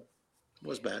wasn't terrible. It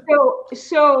was bad.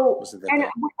 So and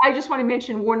I just want to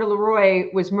mention Warner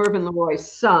LeRoy was Mervyn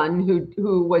LeRoy's son,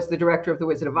 who was the director of The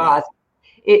Wizard of Oz.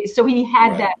 So he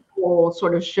had that whole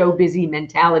sort of show busy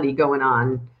mentality going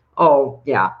on. Oh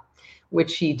yeah,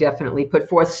 which he definitely put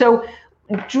forth. So,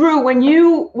 Drew, when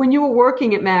you were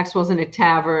working at Maxwell's in a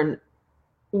tavern,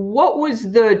 what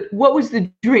was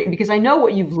the dream? Because I know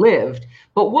what you've lived,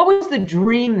 but what was the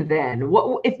dream then?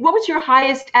 What was your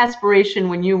highest aspiration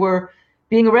when you were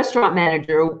being a restaurant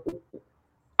manager?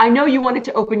 I know you wanted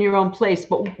to open your own place,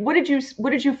 but what did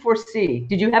you foresee?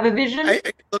 Did you have a vision?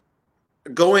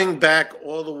 Going back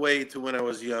all the way to when I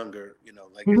was younger,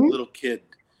 like a little kid,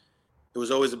 it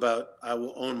was always about, I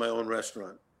will own my own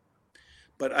restaurant.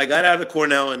 But I got out of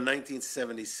Cornell in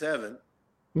 1977,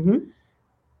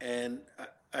 and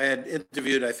I had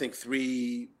interviewed, I think,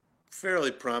 3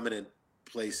 fairly prominent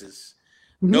places.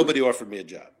 Nobody offered me a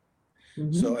job.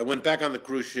 So I went back on the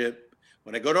cruise ship.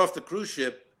 When I got off the cruise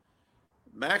ship,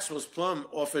 Maxwell's Plum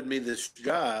offered me this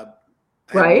job.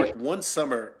 I worked one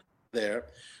summer there.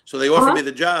 So they offered me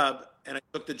the job, and I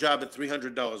took the job at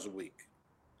 $300 a week.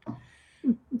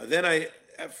 Then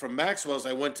from Maxwell's,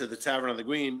 I went to the Tavern on the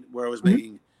Green, where I was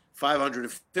making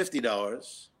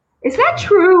 $550. Is that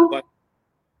true? But,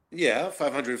 yeah,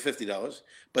 $550.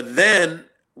 But then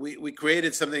we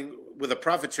created something with a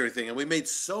profit sharing thing, and we made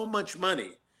so much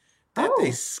money that they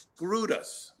screwed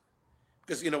us.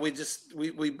 Because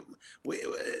we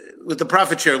with the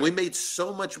profit sharing, we made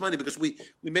so much money because we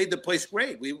made the place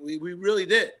great. We really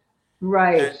did.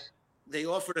 Right. And they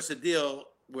offered us a deal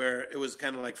where it was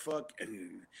kind of like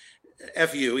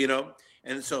F you,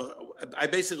 And so I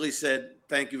basically said,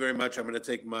 thank you very much. I'm going to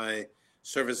take my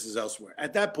services elsewhere.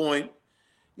 At that point,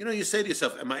 you say to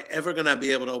yourself, am I ever going to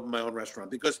be able to open my own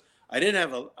restaurant? Because I didn't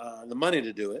have the money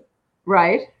to do it.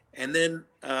 Right. And then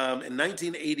in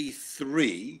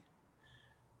 1983,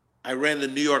 I ran the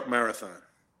New York Marathon.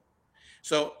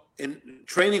 So in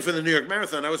training for the New York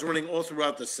Marathon, I was running all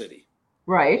throughout the city.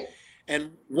 Right.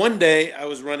 And one day I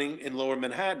was running in Lower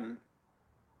Manhattan,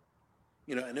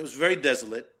 and it was very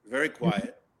desolate, very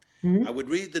quiet. I would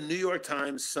read the New York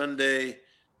Times Sunday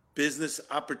business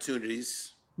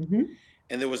opportunities, and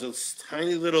there was a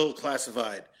tiny little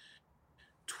classified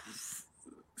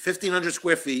 1,500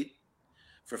 square feet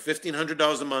for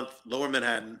 $1,500 a month, Lower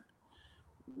Manhattan,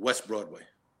 West Broadway.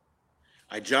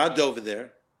 I jogged over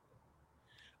there.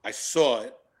 I saw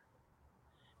it.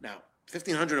 Now,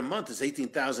 1,500 a month is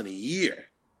 18,000 a year.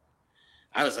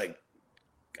 I was like,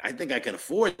 I think I can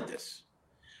afford this.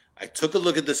 I took a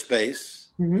look at the space.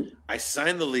 Mm-hmm. I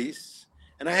signed the lease,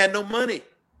 and I had no money.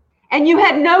 And you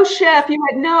had no chef. You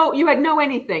had no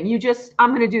anything. You just, I'm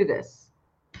going to do this.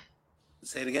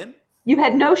 Say it again. You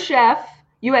had no chef.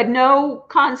 You had no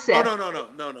concept. Oh,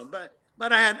 no.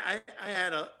 But I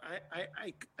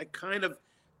kind of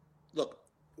look,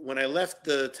 when I left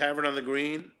the Tavern on the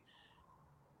Green,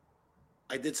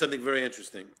 I did something very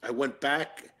interesting. I went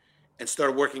back and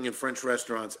started working in French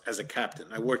restaurants as a captain.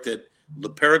 I worked at Le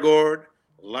Périgord,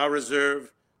 La Réserve,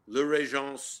 Le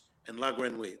Régence, and La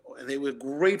Grenouille. And they were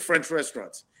great French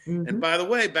restaurants. Mm-hmm. And by the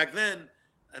way, back then,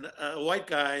 a white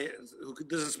guy who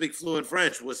doesn't speak fluent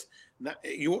French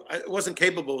wasn't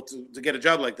capable to get a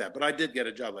job like that, but I did get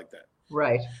a job like that.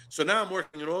 Right. So now I'm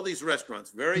working in all these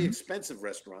restaurants, very expensive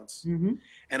restaurants, and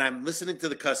I'm listening to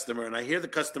the customer, and I hear the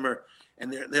customer,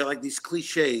 and they're like these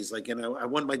cliches, like, I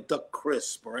want my duck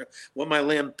crisp, or I want my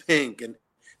lamb pink, and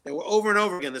they were over and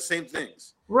over again the same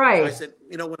things. Right. So I said,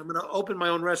 when I'm going to open my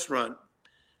own restaurant,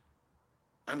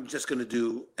 I'm just going to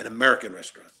do an American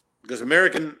restaurant, because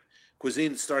American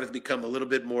cuisine started to become a little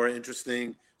bit more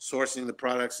interesting, sourcing the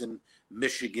products in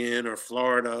Michigan or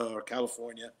Florida or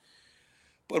California.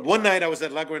 But one night I was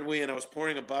at La Grenouille and I was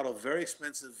pouring a bottle of very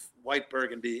expensive white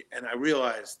Burgundy, and I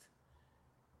realized,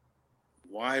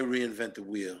 why reinvent the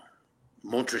wheel?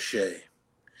 Montrachet.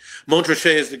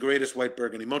 Montrachet is the greatest white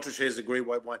Burgundy. Montrachet is the great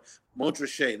white wine.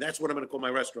 Montrachet, that's what I'm going to call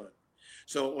my restaurant.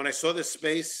 So when I saw this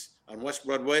space on West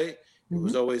Broadway, it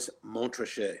was always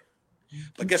Montrachet.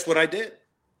 But guess what I did?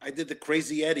 I did the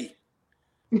Crazy Eddie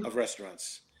of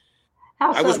restaurants.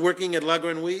 I was working at La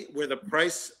Grenouille where the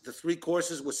price, the 3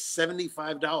 courses, was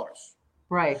 $75.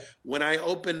 Right. When I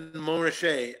opened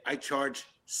Montrachet, I charged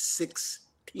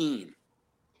 $16.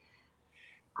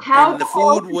 And the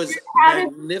food was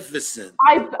magnificent.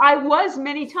 I was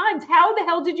many times. How the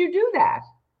hell did you do that?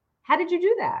 How did you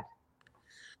do that?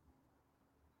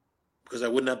 Because I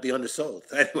would not be undersold.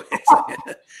 Anyways.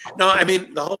 No, I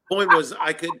mean, the whole point was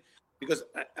because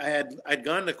I'd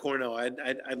gone to Cornell.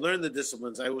 I'd learned the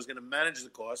disciplines. I was going to manage the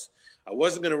costs. I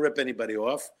wasn't going to rip anybody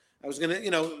off. I was going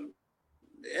to,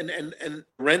 and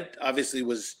rent obviously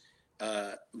was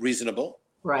reasonable.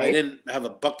 Right. I didn't have a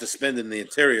buck to spend in the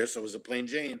interior, so it was a plain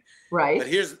Jane. Right. But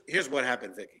here's what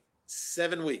happened, Vicki.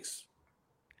 7 weeks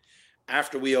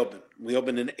after we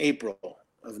opened in April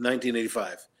of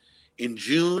 1985. In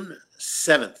June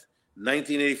 7th,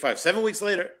 1985, 7 weeks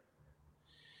later,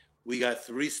 we got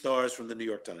 3 stars from the New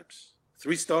York Times.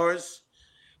 3 stars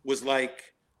was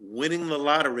like winning the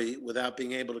lottery without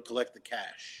being able to collect the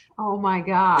cash. Oh my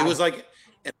God! It was like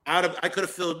I could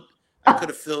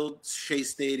have filled Shea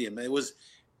Stadium. It was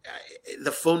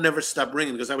the phone never stopped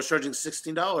ringing because I was charging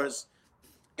 $16,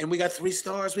 and we got 3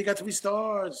 stars. We got 3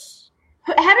 stars.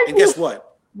 How did and guess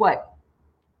what? What?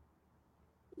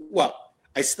 Well,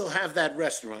 I still have that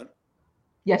restaurant.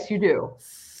 Yes, you do.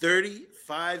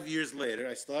 35 years later,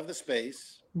 I still have the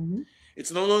space. Mm-hmm.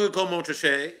 It's no longer called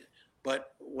Montrachet,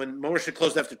 but when Montrachet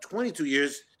closed after 22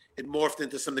 years, it morphed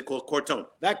into something called Corton.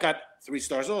 That got 3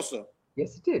 stars also.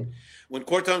 Yes, it did. When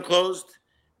Corton closed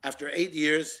after 8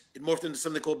 years, it morphed into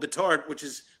something called Bitard, which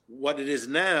is what it is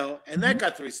now, and that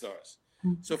got 3 stars.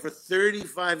 Mm-hmm. So for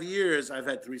 35 years, I've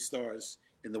had 3 stars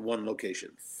in the one location.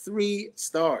 3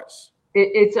 stars.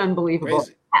 It's unbelievable.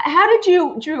 Crazy. How did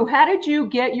you, Drew, how did you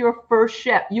get your first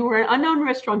chef? You were an unknown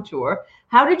restaurateur.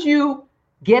 How did you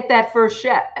get that first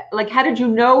chef? Like, how did you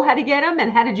know how to get him,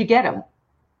 and how did you get him?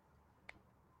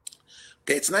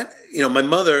 Okay, it's not, my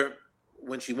mother,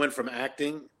 when she went from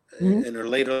acting in her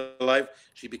later life,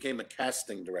 she became a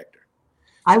casting director.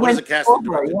 So I went a casting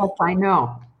director. Yes, I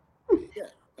know. Yeah.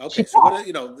 Okay. So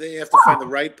they have to find the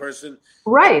right person.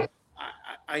 Right.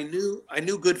 I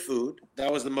knew good food.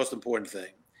 That was the most important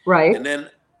thing. Right. And then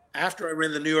after I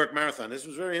ran the New York Marathon, this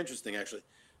was very interesting actually.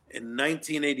 In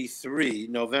 1983,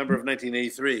 November of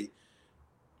 1983,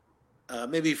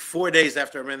 maybe 4 days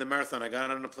after I ran the marathon, I got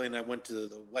on a plane and I went to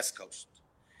the West Coast.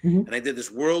 Mm-hmm. And I did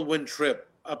this whirlwind trip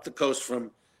up the coast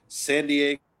from San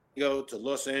Diego to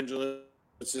Los Angeles,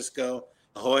 Francisco,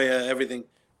 La Jolla, everything,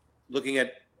 looking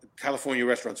at California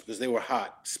restaurants because they were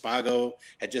hot. Spago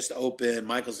had just opened,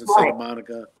 Michael's in Santa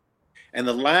Monica. And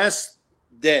the last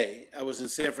day I was in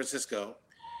San Francisco,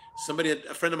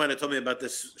 a friend of mine had told me about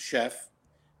this chef,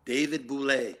 David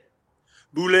Bouley.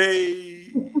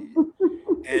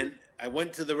 And I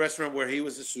went to the restaurant where he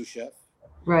was a sous chef.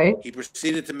 Right. He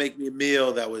proceeded to make me a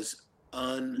meal that was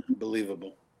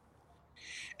unbelievable.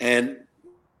 And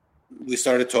we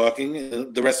started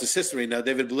talking. The rest is history. Now,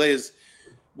 David Bouley is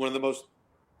one of the most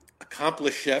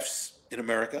accomplished chefs in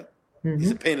America. Mm-hmm.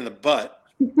 He's a pain in the butt.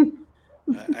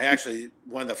 I actually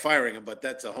wound up firing him, but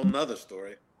that's a whole nother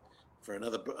story for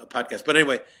another podcast. But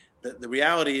anyway, the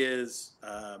reality is,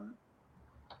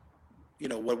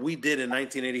 what we did in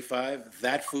 1985,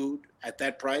 that food at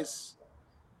that price,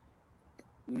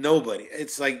 nobody.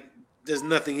 It's like there's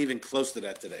nothing even close to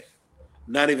that today.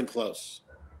 Not even close.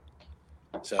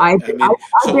 So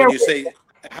when you say,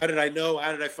 how did I know?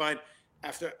 How did I find?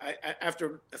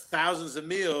 After thousands of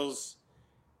meals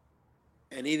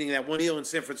and eating that one meal in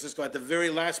San Francisco at the very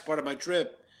last part of my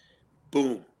trip,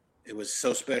 boom! It was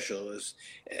so special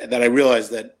that I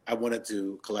realized that I wanted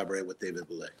to collaborate with David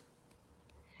Bouley.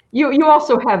 You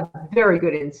also have very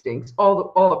good instincts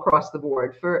all across the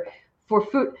board for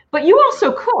food, but you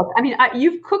also cook. I mean,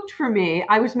 you've cooked for me.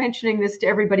 I was mentioning this to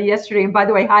everybody yesterday. And by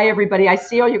the way, hi everybody. I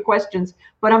see all your questions,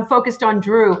 but I'm focused on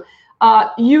Drew.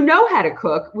 You know how to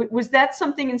cook. Was that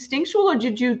something instinctual, or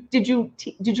did you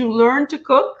learn to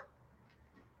cook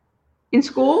in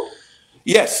school?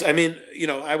 Yes, I mean,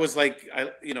 I was like,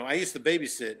 I used to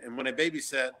babysit, and when I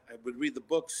babysat, I would read the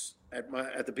books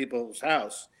at the people's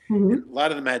house. Mm-hmm. A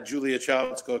lot of them had Julia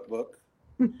Child's cookbook,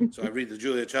 so I read the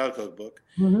Julia Child cookbook.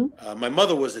 Mm-hmm. My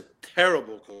mother was a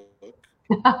terrible cook,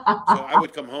 so I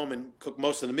would come home and cook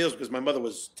most of the meals because my mother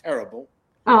was terrible.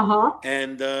 Uh-huh.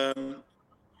 And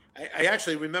I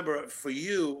actually remember for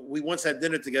you, we once had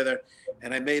dinner together,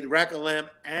 and I made rack of lamb,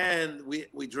 and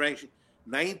we drank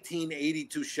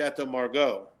 1982 Chateau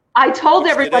Margaux. I told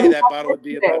everybody today that bottle would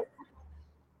be about.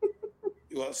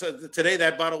 Well, so today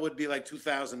that bottle would be like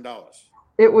 $2,000.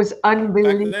 It was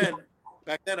unbelievable.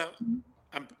 Back then,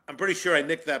 I'm pretty sure I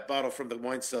nicked that bottle from the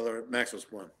wine cellar at Maxwell's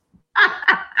Plum.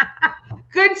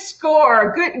 Good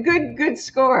score. Good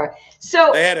score.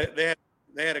 So they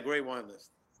had a great wine list.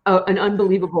 Oh, an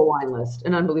unbelievable wine list,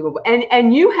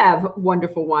 and you have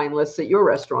wonderful wine lists at your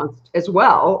restaurants as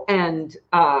well. And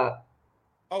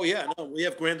oh yeah, no, we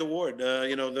have Grand Award.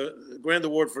 The Grand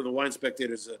Award for the Wine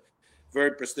Spectator is a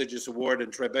very prestigious award,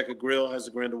 and Tribeca Grill has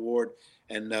a Grand Award.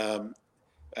 And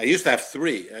I used to have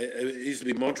three. It used to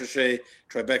be Montrachet,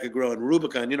 Tribeca Grill, and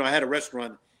Rubicon. I had a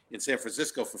restaurant in San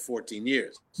Francisco for 14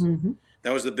 years. Mm-hmm.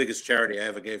 That was the biggest charity I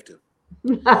ever gave to.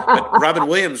 But Robin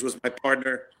Williams was my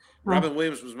partner. Robin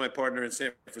Williams was my partner in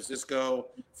San Francisco.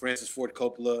 Francis Ford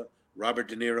Coppola, Robert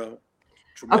De Niro.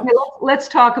 Tremendous. Okay, let's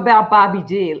talk about Bobby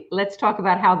D. Let's talk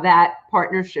about how that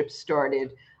partnership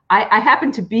started. I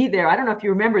happened to be there. I don't know if you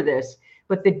remember this,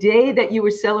 but the day that you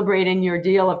were celebrating your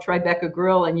deal of Tribeca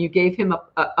Grill, and you gave him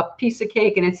a piece of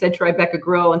cake and it said Tribeca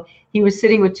Grill, and he was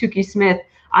sitting with Toukie Smith.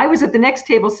 I was at the next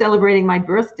table celebrating my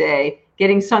birthday,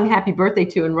 getting sung happy birthday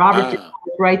to, and Robert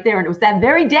was right there, and it was that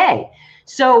very day.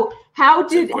 So how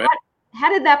did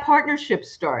that partnership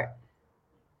start?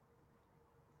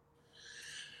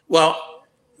 Well,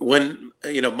 when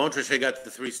Montrachet got to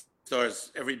the 3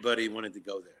 stars, everybody wanted to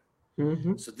go there.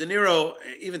 Mm-hmm. So De Niro,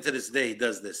 even to this day, he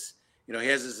does this. He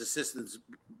has his assistants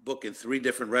book in 3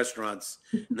 different restaurants,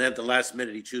 and then at the last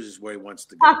minute, he chooses where he wants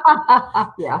to go.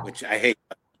 Yeah. Which I hate.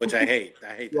 I hate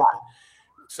yeah. that.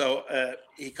 So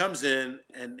he comes in,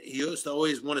 and he used to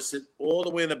always want to sit all the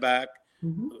way in the back,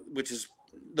 mm-hmm. which is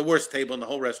the worst table in the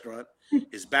whole restaurant.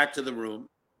 His back to the room.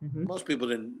 Mm-hmm. Most people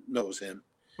didn't know it was him.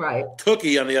 Right.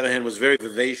 Toukie, on the other hand, was very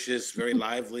vivacious, very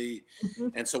lively. Mm-hmm.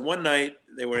 And so one night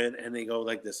they were in, and they go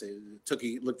like this.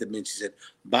 Toukie looked at me and she said,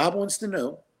 "Bob wants to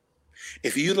know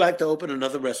if you'd like to open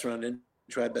another restaurant in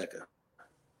Tribeca."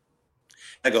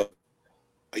 I go,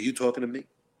 "Are you talking to me?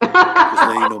 Because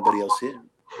there ain't nobody else here."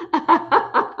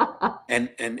 And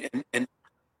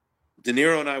De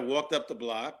Niro and I walked up the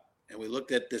block, and we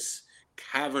looked at this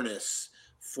cavernous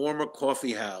former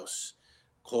coffee house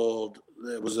called,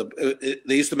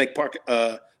 they used to make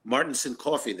Martinson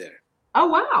coffee there. Oh,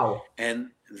 wow.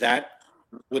 And that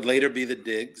would later be the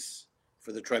digs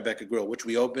for the Tribeca Grill, which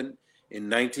we opened in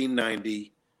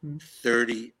 1990,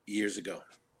 30 years ago.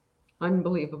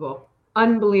 Unbelievable.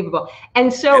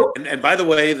 And so, and by the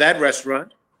way, that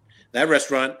restaurant,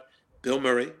 Bill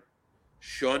Murray,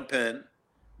 Sean Penn,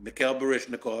 Mikhail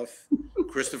Baryshnikov,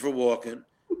 Christopher Walken,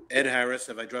 Ed Harris.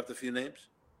 Have I dropped a few names?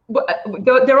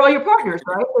 They're all your partners,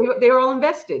 right? They're all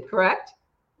invested, correct?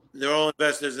 They're all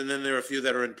investors, and then there are a few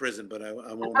that are in prison, but I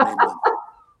won't name them.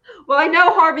 Well, I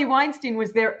know Harvey Weinstein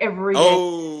was there every day.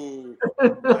 Oh,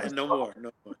 no more.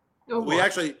 We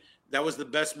actually, that was the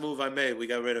best move I made. We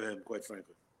got rid of him, quite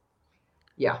frankly.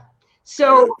 Yeah.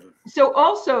 So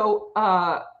also,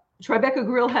 Tribeca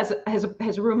Grill has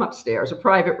a room upstairs, a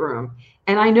private room,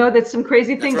 and I know that some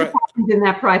crazy things have happened in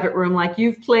that private room. Like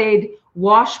you've played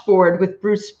washboard with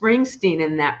Bruce Springsteen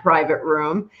in that private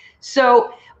room.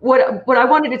 So what I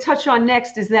wanted to touch on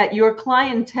next is that your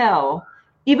clientele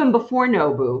even before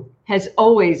Nobu, has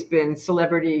always been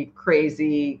celebrity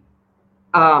crazy.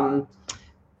 Um,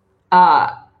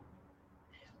 uh,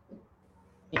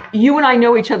 you and I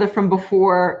know each other from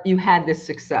before you had this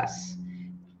success.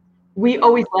 We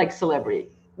always liked celebrity.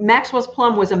 Maxwell's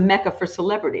Plum was a mecca for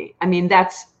celebrity. I mean,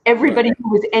 that's everybody Right. who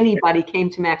was anybody came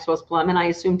to Maxwell's Plum, and I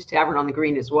assumed Tavern on the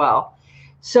Green as well.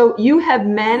 So you have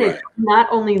managed Right. to not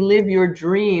only live your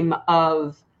dream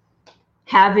of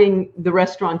having the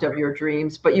restaurant of your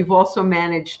dreams, but you've also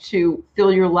managed to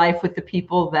fill your life with the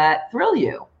people that thrill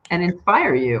you and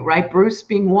inspire you, right? Bruce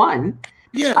being one.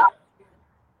 Yeah.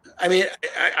 I mean,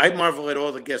 I marvel at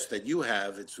all the guests that you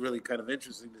have. It's really kind of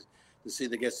interesting to see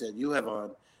the guests that you have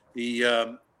on.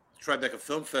 The Tribeca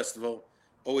Film Festival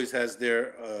always has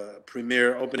their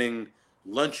premiere opening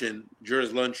luncheon,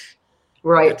 Jurors Lunch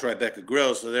Right. at Tribeca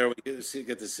Grill. So there we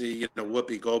get to see,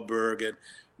 Whoopi Goldberg and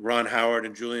Ron Howard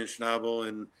and Julian Schnabel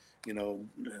and,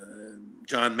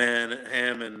 John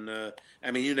Manham and,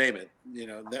 I mean, you name it.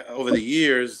 Over the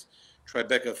years,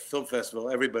 Tribeca Film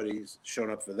Festival, everybody's shown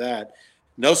up for that.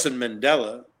 Nelson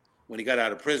Mandela, when he got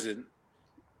out of prison,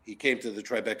 he came to the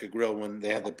Tribeca Grill when they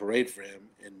had the parade for him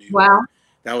in New York. Wow.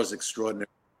 That was extraordinary.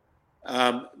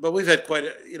 But we've had quite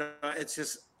it's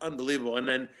just unbelievable. And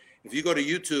then if you go to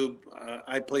YouTube,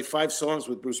 I play 5 songs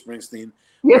with Bruce Springsteen.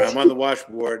 Yes. I'm on the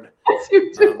washboard. Yes,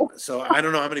 you do. So I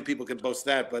don't know how many people can boast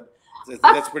that, but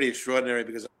that's pretty extraordinary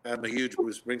because I'm a huge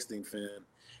Bruce Springsteen fan.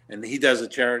 And he does a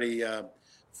charity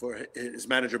for his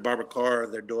manager, Barbara Carr.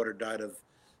 Their daughter died of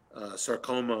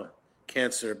sarcoma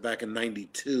cancer back in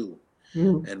 '92.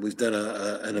 And we've done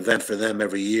an event for them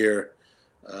every year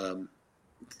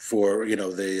for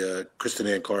the Kristen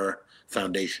Ann Carr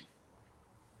Foundation.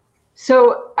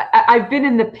 So I've been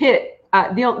in the pit.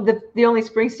 The only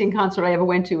Springsteen concert I ever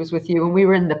went to was with you, and we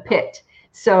were in the pit.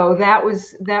 So that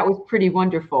was pretty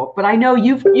wonderful. But I know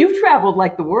you've traveled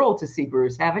like the world to see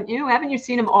Bruce, haven't you? Haven't you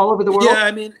seen him all over the world? Yeah,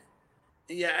 I mean,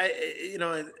 yeah,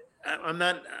 I'm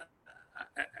not.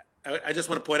 I just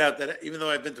want to point out that even though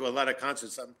I've been to a lot of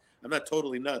concerts, I'm not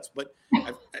totally nuts. But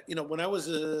when I was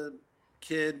a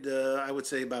kid, I would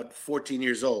say about 14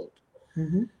 years old,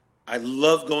 I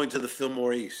loved going to the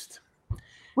Fillmore East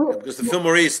because the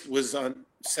Fillmore East was on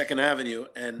 2nd Avenue,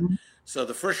 and so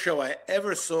the first show I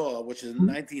ever saw, which is in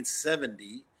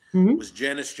 1970, was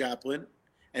Janis Joplin,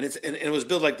 and it was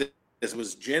built like this. It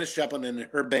was Janis Joplin and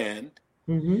her band,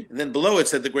 and then below it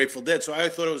said the Grateful Dead. So I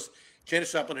thought it was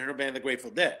Janis Joplin and her band, the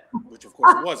Grateful Dead, which of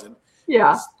course it wasn't.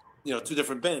 Yeah. It was, 2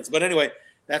 different bands. But anyway,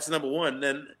 that's number one.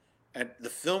 Then at the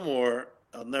Fillmore,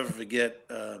 I'll never forget,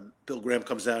 Bill Graham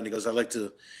comes out and he goes, "I'd like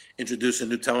to introduce a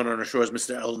new talent on our shores,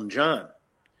 Mr. Elton John."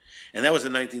 And that was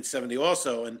in 1970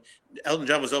 also. And Elton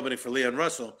John was opening for Leon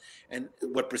Russell. And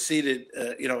what preceded,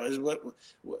 is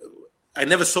I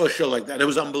never saw a show like that. It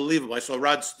was unbelievable. I saw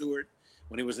Rod Stewart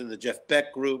when he was in the Jeff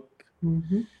Beck group.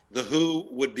 The Who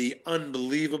would be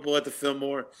unbelievable at the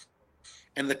Fillmore.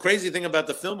 And the crazy thing about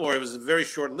the Fillmore, it was very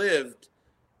short-lived.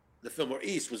 The Fillmore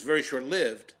East was very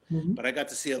short-lived, but I got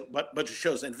to see a bunch of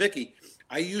shows. And Vicky,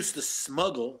 I used to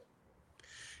smuggle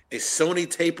a Sony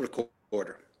tape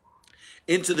recorder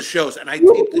into the shows, and I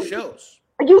taped the shows.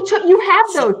 You have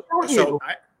those, don't you? So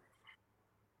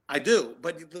I do,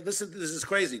 but listen, this is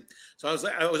crazy. So I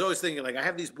was always thinking, like, I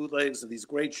have these bootlegs of these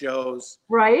great shows,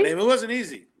 right? And it wasn't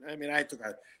easy. I mean, I took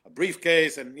a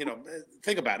briefcase, and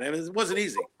think about it. It wasn't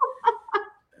easy.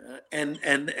 And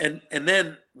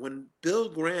then when Bill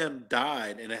Graham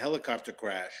died in a helicopter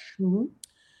crash,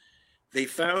 they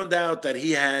found out that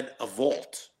he had a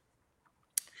vault,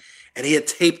 and he had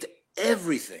taped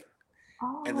everything,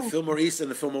 and the Fillmore East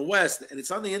and the Fillmore West, and it's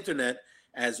on the internet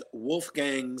as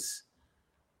Wolfgang's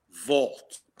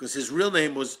Vault, because his real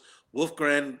name was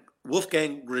Wolfgang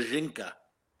Grzinka,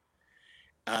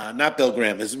 not Bill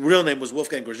Graham. His real name was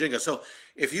Wolfgang Grzinka. So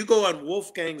if you go on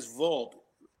Wolfgang's Vault,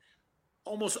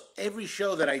 almost every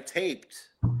show that I taped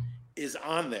is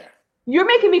on there. You're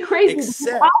making me crazy.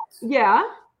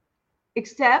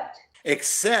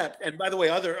 Except, and by the way,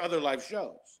 other live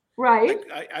shows. Right.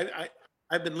 Like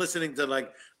I've been listening to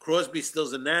like Crosby,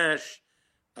 Stills and Nash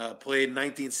played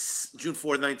June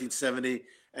 4th, 1970.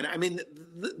 And I mean,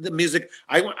 the music,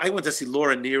 I went to see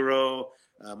Laura Nyro,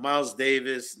 Miles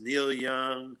Davis, Neil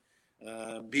Young,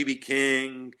 B.B.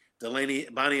 King,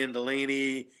 Bonnie and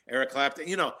Delaney, Eric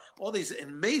Clapton, all these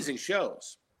amazing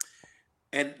shows.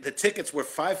 And the tickets were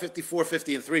 $5.50,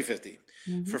 $4.50, and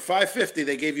 $3.50. For $5.50,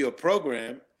 they gave you a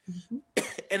program,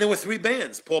 and there were 3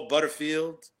 bands, Paul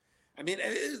Butterfield. I mean,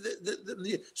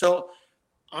 so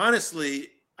honestly,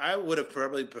 I would have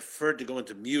probably preferred to go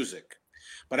into music.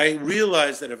 But I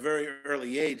realized at a very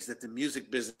early age that the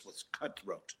music business was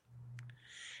cutthroat.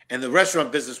 and the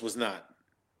restaurant business was not.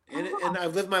 And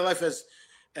I've lived my life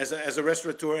as a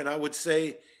restaurateur, and I would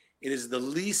say it is the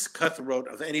least cutthroat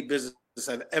of any business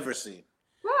I've ever seen.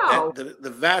 Wow. The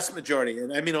vast majority,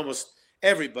 and I mean almost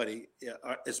everybody,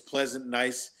 is pleasant,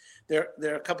 nice. There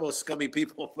are a couple of scummy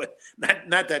people, but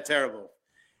not that terrible.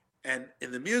 And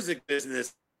in the music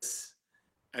business,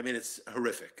 I mean, it's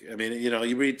horrific. I mean,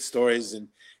 you read stories and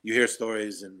you hear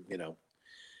stories, and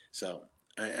so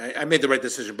I made the right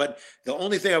decision. But the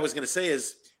only thing I was going to say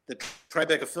is the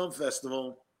Tribeca Film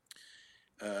Festival.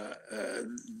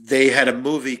 They had a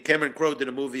movie. Cameron Crowe did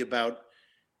a movie about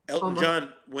Elton John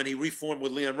when he reformed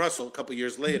with Leon Russell a couple of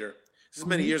years later. This is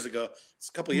many years ago. It's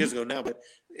a couple of years ago now, but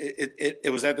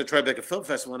it was at the Tribeca Film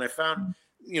Festival, and I found,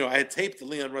 I had taped the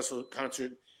Leon Russell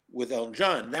concert with Elton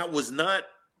John. That was not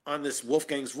on this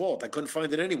Wolfgang's Vault. I couldn't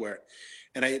find it anywhere,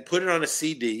 and I put it on a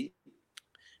CD,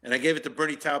 and I gave it to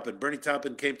Bernie Taupin. Bernie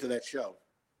Taupin came to that show.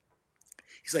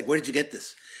 He's like, "Where did you get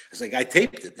this?" I was like, "I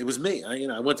taped it. It was me.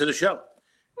 I went to the show."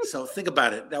 So think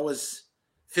about it. That was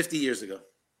 50 years ago.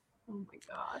 Oh my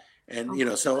God.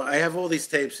 And so I have all these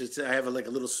tapes. I have like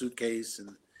a little suitcase,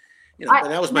 and but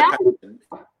that was my passion.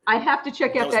 I have to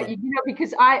check out that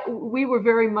because we were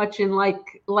very much in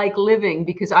like living,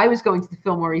 because I was going to the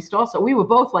Fillmore East also. We were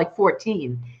both like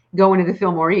 14 going to the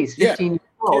Fillmore East, 15 years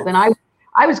old, and I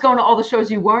was going to all the shows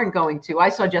you weren't going to. I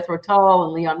saw Jethro Tull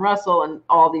and Leon Russell and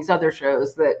all these other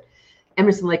shows, that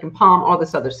Emerson, Lake and Palm, all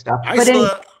this other stuff.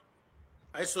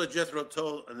 I saw Jethro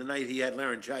Tull on the night he had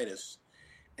laryngitis,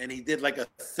 and he did like a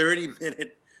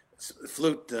 30-minute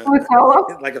flute solo,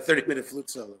 like a 30-minute flute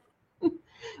solo.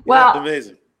 Well,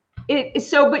 amazing.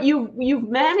 But you've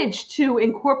managed to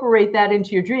incorporate that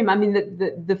into your dream. I mean,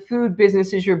 the food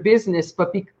business is your business,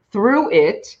 but through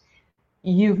it,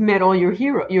 you've met all your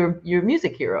your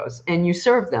music heroes, and you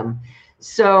serve them.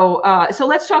 So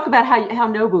let's talk about how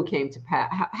Nobu came to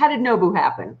pass. How did Nobu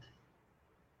happen?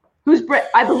 Who's Brett?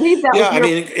 I believe that.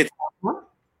 Yeah,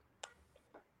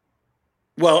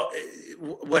 well,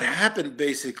 what happened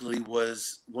basically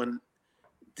was when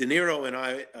De Niro and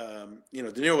I,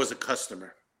 De Niro was a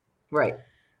customer, right?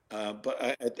 But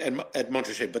at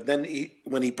Montrachet. But then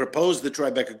when he proposed the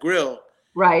Tribeca Grill,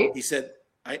 right, he said,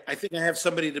 I think I have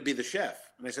somebody to be the chef.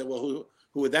 And I said, well,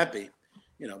 who would that be?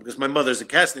 Because my mother's a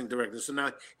casting director. So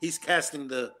now he's casting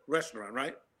the restaurant,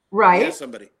 right? Right. He has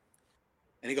somebody.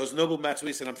 And he goes, Nobu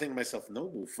Matsui. And I'm thinking to myself,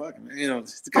 Nobu, fuck,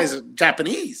 the guy's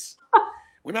Japanese.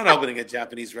 We're not opening a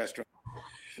Japanese restaurant.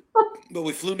 But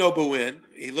we flew Nobu in.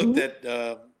 He looked at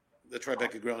the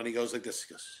Tribeca Grill, and he goes like this.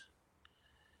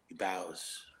 He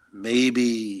bows.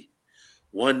 Maybe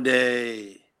one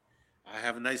day I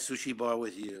have a nice sushi bar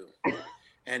with you.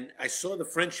 And I saw the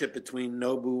friendship between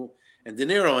Nobu and De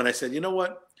Niro, and I said, you know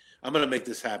what? I'm going to make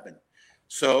this happen.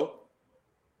 So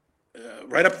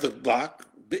right up the block,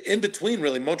 in between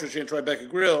really Montrachet and Tribeca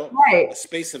Grill, right, a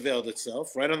space availed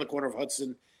itself right on the corner of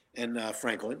Hudson and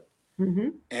Franklin. Mm-hmm.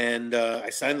 And I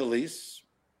signed the lease,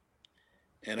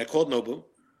 and I called Nobu.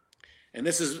 And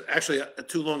this is actually a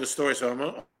too long a story, so I'm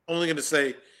only going to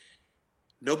say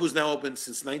Nobu's now open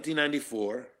since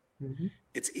 1994. Mm-hmm.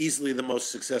 It's easily the most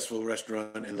successful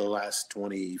restaurant in the last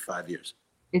 25 years.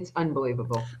 It's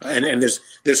unbelievable. And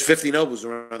there's 50 Nobus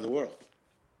around the world.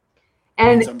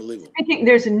 And it's unbelievable.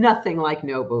 There's nothing like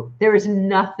Nobu. There is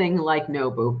nothing like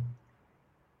Nobu.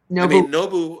 I mean,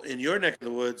 Nobu in your neck of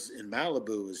the woods in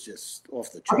Malibu is just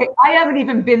off the chart. Okay, I haven't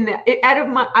even been there.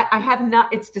 I have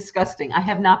not. It's disgusting. I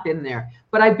have not been there,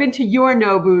 but I've been to your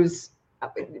Nobus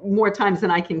more times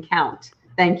than I can count.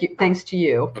 Thank you. Thanks to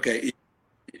you. Okay,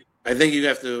 I think you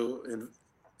have to,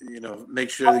 make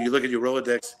sure that you look at your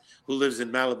Rolodex. Who lives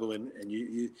in Malibu, and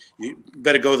you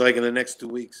better go like in the next 2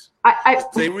 weeks.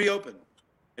 They reopened.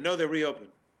 I know they reopened.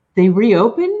 They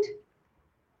reopened?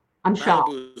 I'm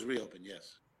shocked. Malibu is reopened.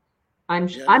 Yes. I'm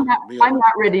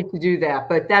not ready to do that,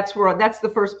 but that's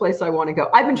the first place I want to go.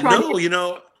 I've been trying.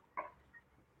 No,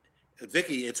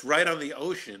 Vicky, it's right on the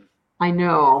ocean. I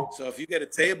know. So if you get a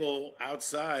table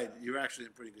outside, you're actually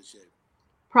in pretty good shape.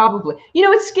 Probably.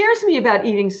 It scares me about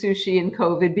eating sushi in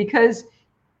COVID because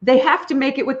they have to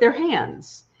make it with their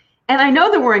hands, and I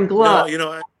know they're wearing gloves.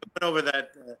 No, I went over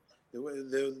that.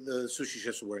 The sushi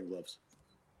chefs are wearing gloves.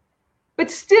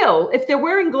 But still, if they're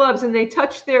wearing gloves and they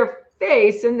touch their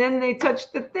face and then they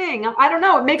touch the thing, I don't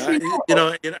know. It makes me. I'm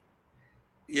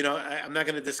not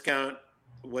going to discount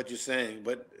what you're saying,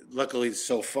 but luckily,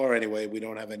 so far anyway, we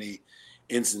don't have any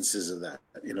instances of that.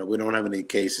 We don't have any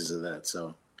cases of that.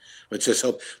 So let's just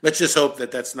hope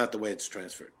that that's not the way it's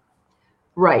transferred.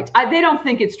 Right. They don't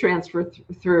think it's transferred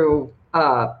through.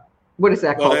 What is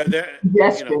that called?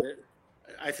 Well,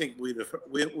 I think we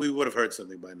would have heard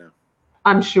something by now.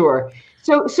 I'm sure.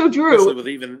 So Especially Drew, with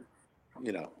even,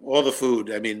 all the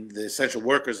food. I mean, the essential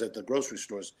workers at the grocery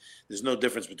stores, there's no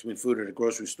difference between food at a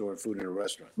grocery store and food in a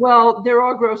restaurant. well, there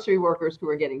are grocery workers who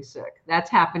are getting sick. That's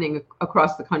happening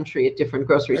across the country at different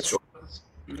grocery That's stores.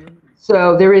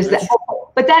 So there is that, that's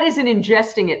but that isn't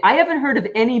ingesting it. I haven't heard of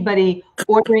anybody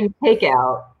ordering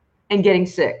takeout and getting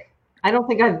sick. I don't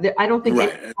think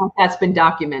right. that's been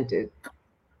documented.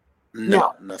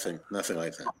 No, nothing like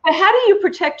that. But how do you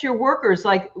protect your workers?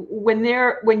 Like when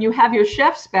you have your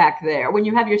chefs back there, when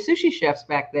you have your sushi chefs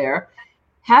back there,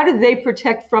 how do they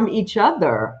protect from each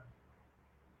other?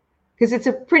 Because it's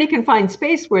a pretty confined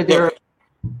space where they're.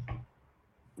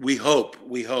 Look,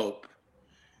 we hope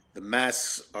the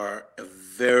masks are a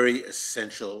very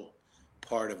essential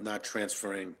part of not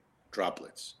transferring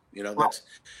droplets. That's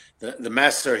the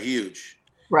masks are huge.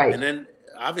 Right. And then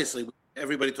obviously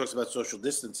everybody talks about social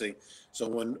distancing. So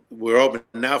when we're open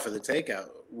now for the takeout,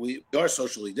 we are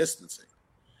socially distancing.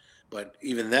 But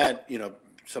even that,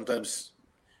 sometimes,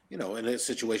 in a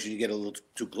situation you get a little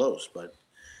too close. But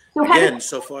So again,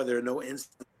 so far there are no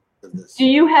instances of this. do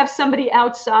you have somebody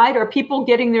outside? Are people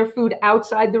getting their food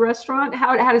outside the restaurant?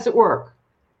 How does it work?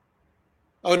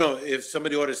 Oh no! If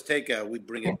somebody orders takeout, we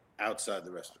bring it outside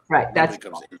the restaurant. Right. Nobody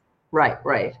comes in. Right.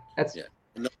 That's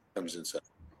Nobody comes inside.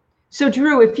 So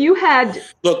Drew, if you had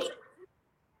Look.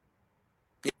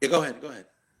 Yeah, go ahead.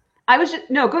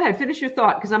 no, go ahead. Finish your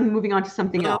thought because I'm moving on to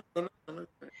something else. No.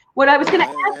 What I was going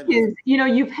to ask is,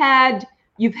 you've had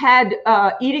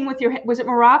eating with your, was it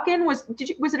Moroccan? Was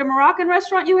it a Moroccan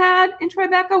restaurant you had in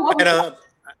Tribeca? What was it?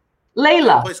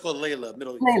 Layla. A place called Layla,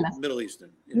 Middle Eastern.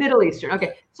 Middle Eastern.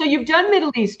 Okay. So you've done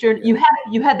Middle Eastern. Yeah.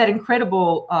 You had that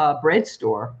incredible bread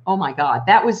store. Oh my God.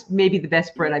 That was maybe the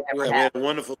best bread I've ever had. We had a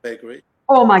wonderful bakery.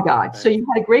 Oh my God. So you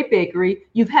had a great bakery.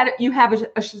 You have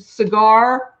a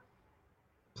cigar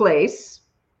place.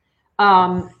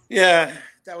 Yeah,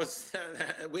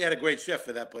 we had a great chef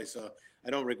for that place. So I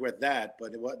don't regret that,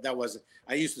 but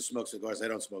I used to smoke cigars. I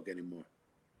don't smoke anymore.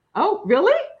 Oh,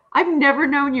 really? I've never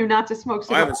known you not to smoke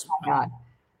cigars. Oh my God.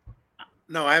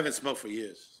 No, I haven't smoked for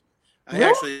years. Really? I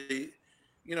actually,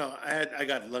 I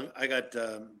got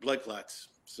blood clots.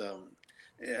 So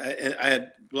I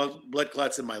had blood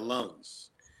clots in my lungs.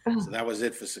 So that was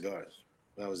it for cigars.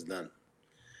 That was done.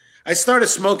 I started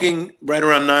smoking right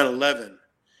around 9/11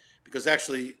 because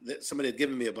actually somebody had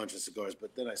given me a bunch of cigars,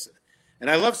 but then I said, and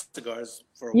I love cigars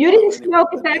for a while. You didn't smoke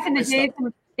it back in the days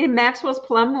in Maxwell's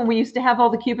Plum when we used to have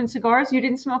all the Cuban cigars? You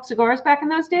didn't smoke cigars back in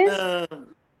those days? No,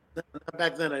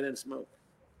 back then I didn't smoke.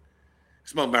 I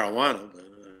smoked marijuana.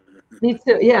 But, Me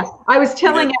too. Yeah. I was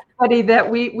telling everybody that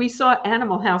we saw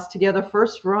Animal House together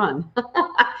first run.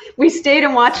 We stayed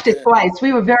and watched it twice.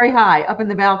 We were very high up in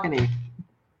the balcony.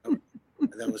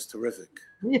 That was terrific.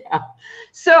 Yeah.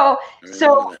 So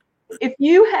if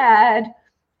you had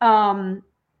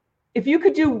if you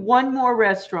could do one more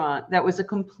restaurant that was a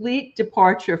complete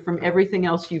departure from everything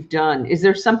else you've done, is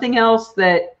there something else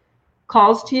that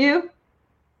calls to you?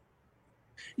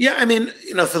 Yeah, I mean,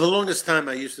 for the longest time,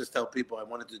 I used to tell people I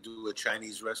wanted to do a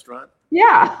Chinese restaurant.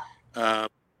 Yeah.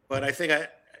 But I think I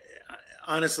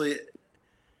honestly,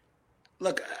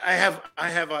 look, I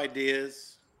have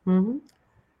ideas. Mm-hmm.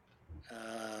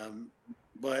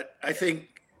 But I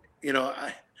think,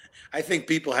 I think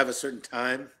people have a certain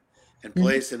time and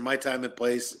place, and my time and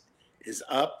place is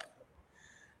up.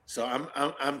 So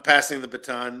I'm passing the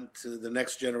baton to the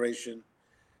next generation.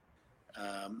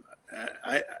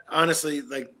 I honestly,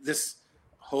 like, this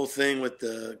whole thing with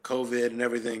the COVID and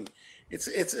everything, it's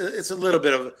a little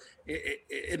bit of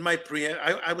it might preempt.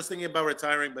 I was thinking about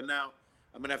retiring, but now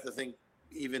I'm gonna have to think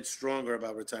even stronger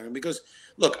about retiring because,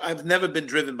 look, I've never been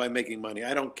driven by making money.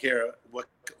 I don't care what.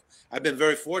 I've been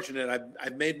very fortunate.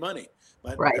 I've made money,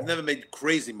 but I've never made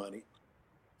crazy money.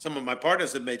 Some of my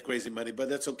partners have made crazy money, but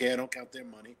that's okay. I don't count their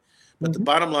money. But the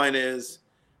bottom line is,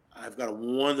 I've got a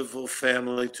wonderful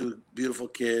family, 2 beautiful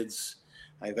kids.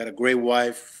 I've got a great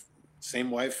wife, same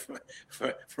wife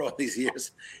for all these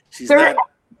years. She's 30,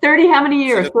 30 how many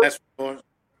years?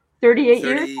 38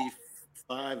 years?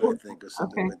 35, I think, or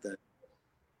something like that.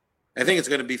 I think it's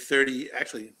going to be 30.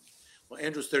 Actually, well,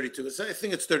 Andrew's 32. I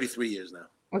think it's 33 years now.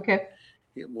 Okay.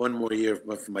 One more year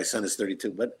for my son is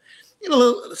 32. But,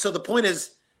 so the point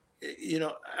is,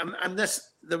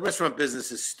 the restaurant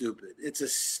business is stupid. It's a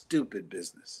stupid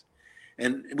business.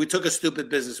 And we took a stupid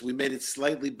business. We made it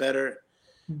slightly better.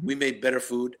 We made better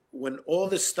food. When all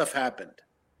this stuff happened,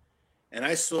 and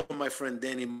I saw my friend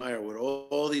Danny Meyer with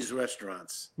all these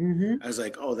restaurants, I was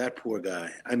like, oh, that poor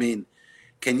guy. I mean,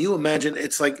 can you imagine?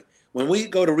 It's like when we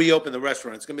go to reopen the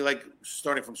restaurant, it's going to be like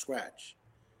starting from scratch.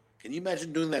 Can you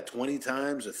imagine doing that 20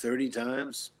 times or 30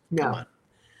 times? No. Come on.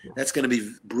 That's going to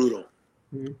be brutal.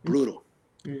 Mhm. Brutal.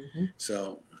 Mhm.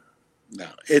 So, no,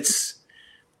 it's,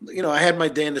 you know, I had my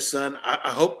day in the sun.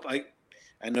 I hope I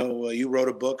know you wrote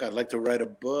a book. I'd like to write a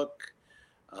book.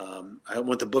 I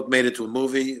want the book made into a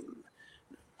movie.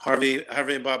 Harvey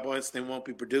and Bob Weinstein won't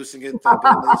be producing it, thank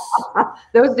goodness.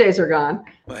 Those days are gone.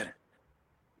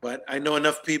 But I know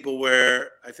enough people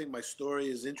where I think my story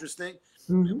is interesting.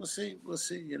 Mhm. And we'll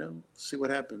see, you know, see what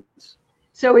happens.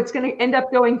 So it's going to end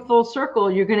up going full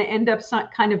circle. You're going to end up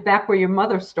kind of back where your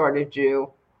mother started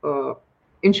you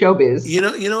in showbiz. You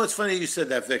know, it's funny you said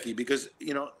that, Vicky, because,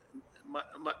 you know,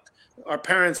 our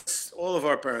parents, all of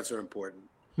our parents are important.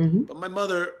 Mm-hmm. But my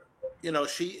mother, you know,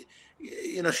 she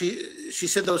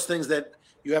said those things that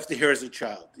you have to hear as a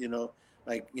child, you know,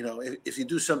 like, you know, if you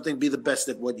do something, be the best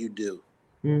at what you do.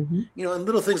 Mm-hmm. You know, and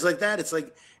little things like that, it's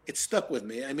like, it stuck with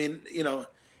me. I mean, you know,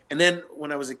 and then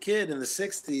when I was a kid in the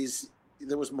 60s,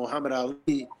 there was Muhammad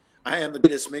Ali. I am the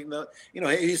greatest. You know,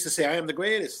 he used to say, I am the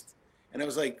greatest. And I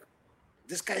was like,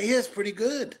 this guy is pretty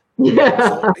good. Yeah.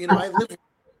 So, you know, I live,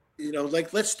 you know,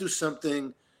 like, let's do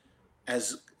something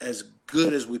as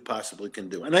good as we possibly can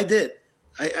do. And I did.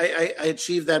 I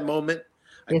achieved that moment.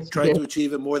 I tried to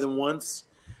achieve it more than once.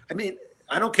 I mean,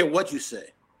 I don't care what you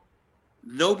say.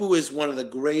 Nobu is one of the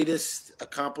greatest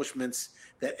accomplishments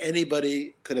that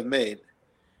anybody could have made.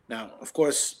 Now, of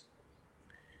course,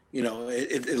 you know,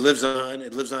 it lives on.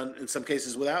 It lives on in some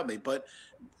cases without me. But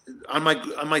on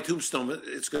my tombstone,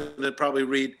 it's going to probably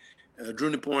read,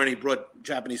 Drew Nieporn, he brought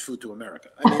Japanese food to America.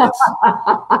 I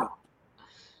mean,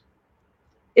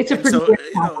 it's a pretty. So,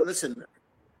 you know, listen.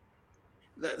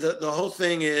 The whole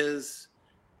thing is,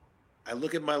 I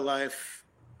look at my life.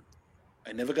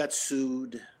 I never got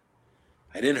sued.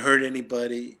 I didn't hurt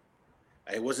anybody.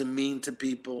 I wasn't mean to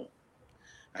people.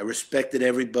 I respected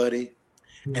everybody.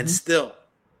 Mm-hmm. And still,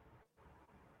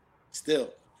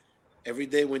 every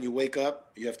day when you wake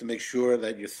up, you have to make sure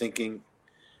that you're thinking,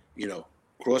 you know,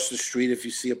 cross the street if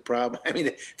you see a problem. I mean,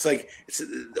 it's like,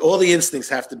 all the instincts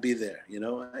have to be there, you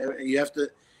know. You have to,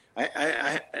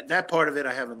 that part of it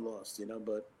I haven't lost, you know,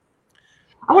 but.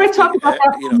 I want to talk about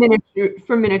that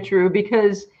for a minute, Drew,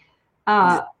 because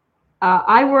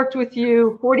I worked with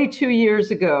you 42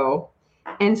 years ago,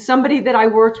 and somebody that I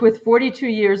worked with 42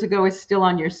 years ago is still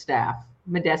on your staff,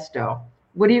 Modesto.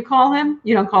 What do you call him?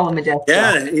 You don't call him Modesto.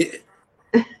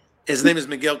 Yeah, his name is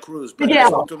Miguel Cruz, but I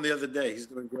spoke to him the other day. He's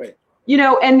doing great. You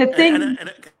know, and the thing. And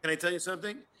can I tell you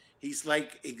something? He's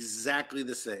like exactly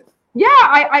the same. Yeah,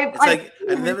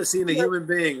 I've never seen a human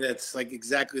being that's like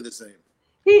exactly the same.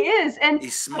 He is, and he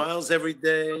smiles every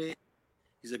day.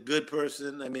 He's a good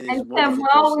person. I mean, he's a wonderful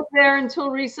person. Was there until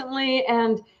recently,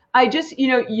 and I just, you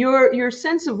know, your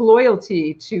sense of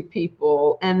loyalty to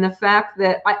people, and the fact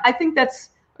that I think that's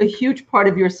a huge part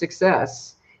of your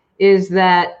success, is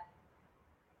that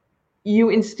you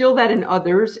instill that in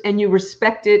others and you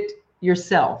respect it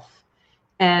yourself.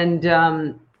 And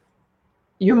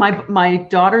you're my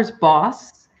daughter's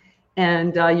boss,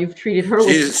 and you've treated her.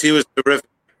 She was terrific.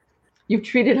 You've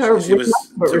treated her. She was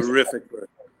terrific.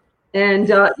 And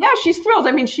yeah, she's thrilled.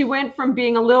 I mean, she went from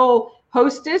being a little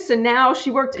hostess, and now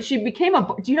she became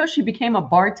a. Do you know she became a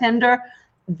bartender?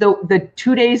 The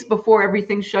 2 days before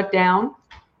everything shut down,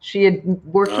 she had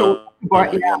worked her bar.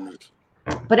 Yeah.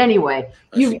 But anyway,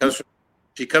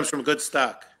 she comes from good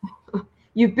stock.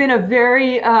 You've been a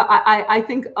very. I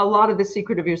think a lot of the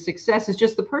secret of your success is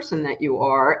just the person that you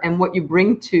are and what you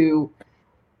bring to.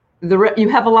 You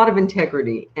have a lot of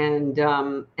integrity and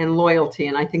loyalty,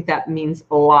 and I think that means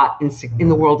a lot in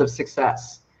the world of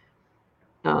success.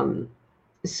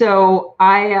 So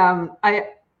I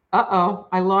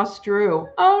lost Drew.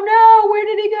 Oh no, where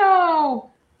did he go?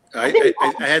 I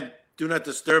had do not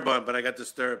disturb on, but I got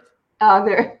disturbed.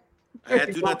 There. I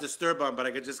had do not disturb on, but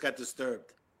I just got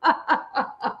disturbed. All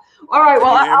right.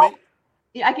 Well, can you hear me?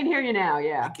 Yeah, I can hear you now.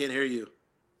 Yeah. I can't hear you.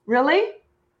 Really?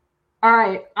 All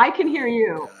right, I can hear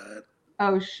you. God.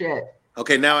 Oh shit.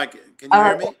 Okay, now I can you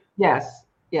hear me? Yes.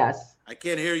 I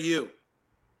can't hear you.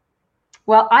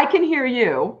 Well, I can hear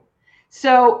you.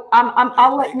 So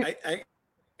I'll let you.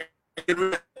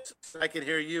 I can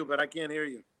hear you, but I can't hear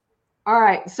you. All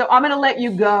right, so I'm going to let you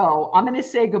go. I'm going to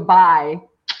say goodbye.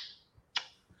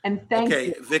 And thank you.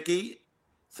 Okay, Vicky,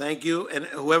 thank you. And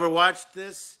whoever watched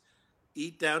this,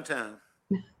 eat downtown.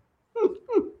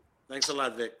 Thanks a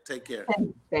lot, Vic. Take care.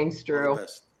 Thanks, Drew.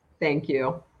 Thank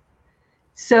you.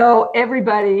 So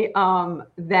everybody,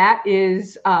 that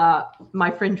is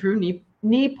my friend Drew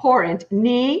Nieporent.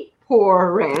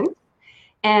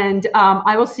 And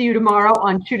I will see you tomorrow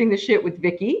on Shooting the Shit with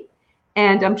Vicky.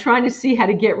 and I'm trying to see how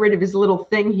to get rid of his little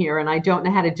thing here, and I don't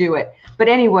know how to do it. But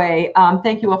anyway,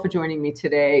 thank you all for joining me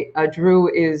today.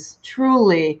 Drew is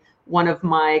truly one of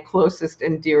my closest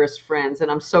and dearest friends,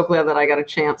 and I'm so glad that I got a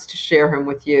chance to share him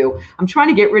with you. I'm trying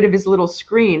to get rid of his little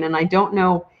screen, and I don't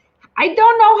know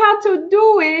how to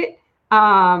do it.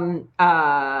 I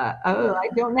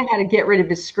don't know how to get rid of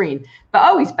his screen, but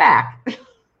oh, he's back.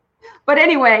 But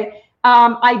anyway,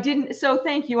 I didn't. So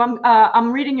thank you.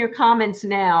 I'm reading your comments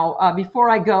now. Before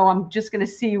I go, I'm just going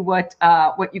to see what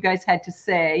you guys had to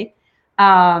say.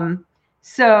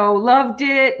 So loved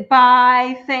it.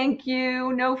 Bye. Thank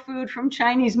you. No food from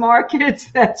Chinese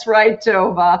markets. That's right,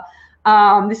 Tova.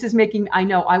 This is making, I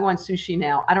know I want sushi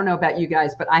now. I don't know about you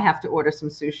guys, but I have to order some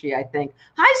sushi, I think.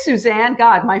 Hi, Suzanne.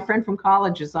 God, my friend from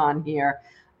college is on here.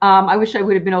 I wish I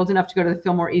would have been old enough to go to the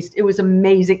Fillmore East. It was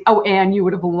amazing. Oh, Anne, you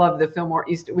would have loved the Fillmore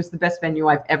East. It was the best venue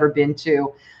I've ever been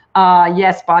to.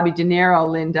 Yes, Bobby De Niro,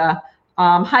 Linda.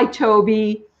 Hi,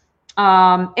 Toby.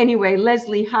 Anyway,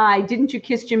 Leslie, hi. Didn't you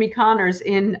kiss Jimmy Connors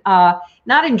in,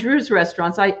 not in Drew's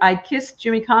restaurants. I kissed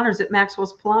Jimmy Connors at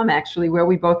Maxwell's Plum, actually, where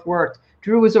we both worked.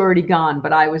 Drew was already gone,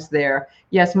 but I was there.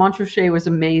 Yes, Montrachet was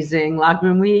amazing. La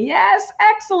Grenouille, yes,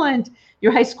 excellent.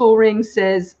 Your high school ring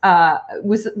says,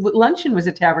 luncheon was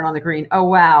a Tavern on the Green. Oh,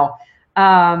 wow.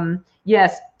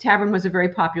 Yes, Tavern was a very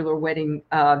popular wedding.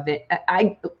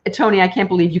 Tony, I can't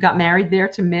believe you got married there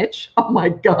to Mitch. Oh, my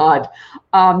God.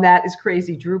 That is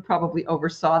crazy. Drew probably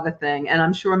oversaw the thing, and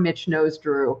I'm sure Mitch knows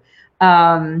Drew.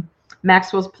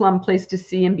 Maxwell's Plum, place to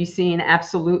see and be seen,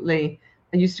 absolutely.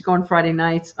 I used to go on Friday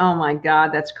nights. Oh, my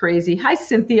God, that's crazy. Hi,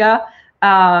 Cynthia.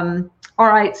 All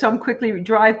right, so I'm quickly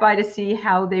drive by to see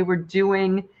how they were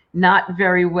doing. Not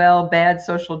very well, bad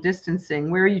social distancing.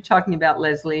 Where are you talking about,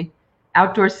 Leslie?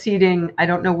 Outdoor seating. I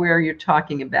don't know where you're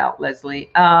talking about,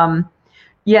 Leslie.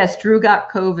 Yes, Drew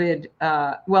got COVID.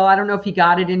 Well, I don't know if he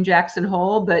got it in Jackson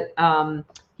Hole, but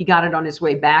he got it on his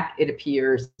way back, it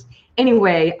appears.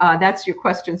 Anyway, that's your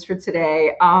questions for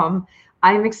today.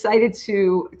 I'm excited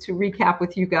to recap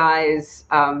with you guys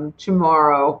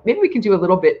tomorrow. Maybe we can do a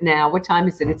little bit now. What time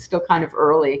is it? It's still kind of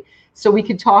early. So we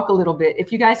could talk a little bit.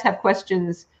 If you guys have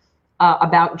questions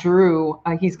about Drew,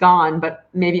 he's gone, but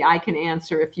maybe I can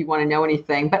answer if you want to know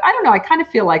anything. But I don't know. I kind of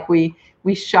feel like we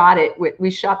shot it. We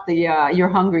shot the You're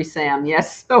Hungry, Sam.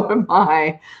 Yes, so am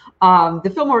I. The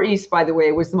Fillmore East, by the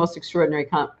way, was the most extraordinary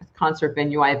concert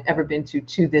venue I've ever been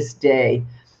to this day.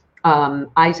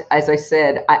 As I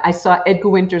said, I saw Edgar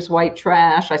Winter's White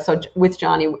Trash. I saw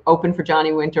open for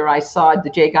Johnny Winter. I saw the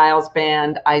Jay Giles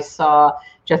Band. I saw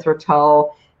Jethro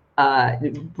Tull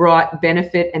brought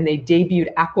Benefit, and they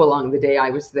debuted Aqualung the day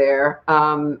I was there.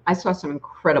 I saw some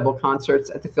incredible concerts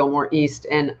at the Fillmore East,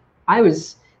 and I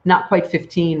was not quite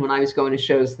 15 when I was going to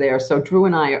shows there. So Drew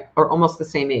and I are almost the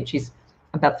same age. He's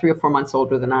about 3 or 4 months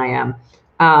older than I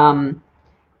am.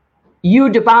 You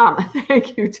de bomb.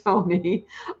 Thank you, Tony.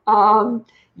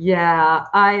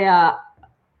 Yeah,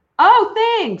 oh,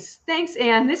 thanks,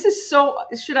 Anne. This is so,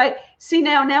 should I see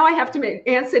now I have to make,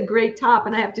 Anne said great top,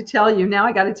 and I have to tell you, now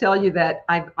I got to tell you that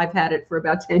I've had it for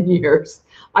about 10 years.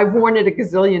 I've worn it a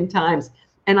gazillion times,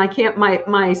 and I can't,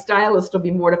 my stylist will be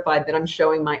mortified that I'm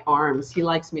showing my arms. He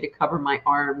likes me to cover my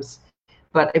arms,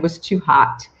 but it was too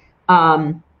hot.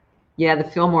 Yeah, the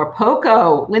Fillmore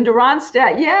Poco, Linda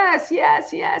Ronstadt.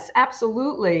 Yes,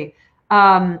 absolutely.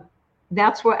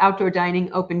 That's where outdoor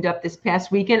dining opened up this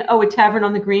past weekend. Oh, a Tavern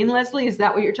on the Green, Leslie? Is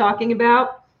that what you're talking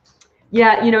about?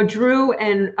 Yeah, you know, Drew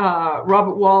and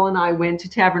Robert Wall and I went to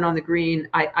Tavern on the Green,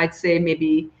 I'd say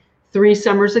maybe 3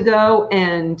 summers ago,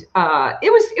 and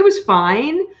it was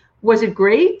fine. Was it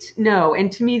great? No.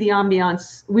 And to me, the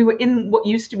ambiance, we were in what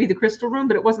used to be the Crystal Room,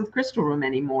 but it wasn't the Crystal Room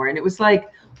anymore. And it was like,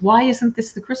 why isn't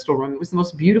this the Crystal Room? It was the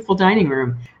most beautiful dining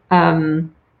room.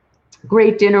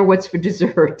 Great dinner. What's for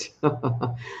dessert?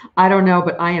 I don't know,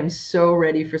 but I am so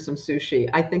ready for some sushi.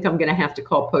 I think I'm going to have to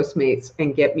call Postmates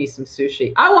and get me some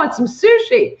sushi. I want some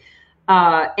sushi.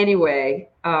 Anyway,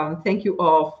 thank you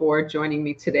all for joining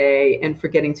me today and for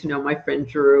getting to know my friend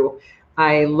Drew.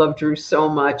 I love Drew so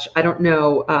much. I don't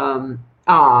know.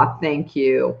 Thank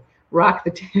you. Rock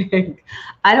the tank.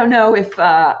 I don't know if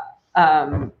I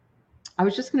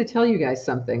was just going to tell you guys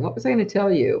something. What was I going to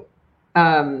tell you?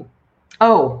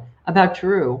 About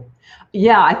Drew.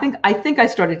 Yeah, I think I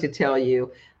started to tell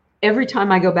you. Every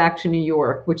time I go back to New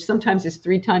York, which sometimes is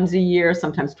 3 times a year,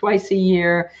 sometimes twice a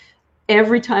year,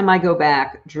 every time I go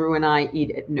back, Drew and I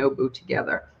eat at Nobu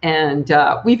together. And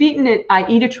we've eaten it. I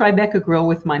eat at Tribeca Grill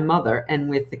with my mother and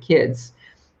with the kids.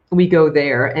 We go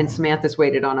there, and Samantha's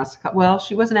waited on us. Well,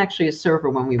 she wasn't actually a server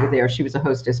when we were there. She was a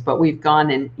hostess, but we've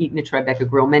gone and eaten at Tribeca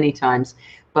Grill many times.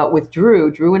 But with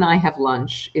Drew and I have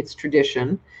lunch. It's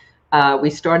tradition. We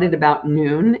started about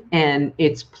noon, and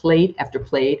it's plate after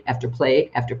plate after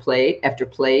plate after plate after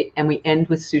plate, and we end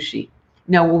with sushi.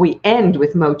 No, well, we end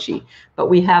with mochi, but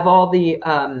we have all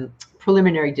the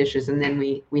preliminary dishes, and then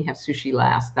we have sushi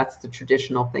last. That's the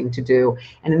traditional thing to do.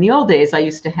 And in the old days, I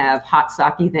used to have hot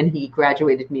sake. Then he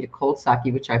graduated me to cold sake,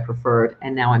 which I preferred,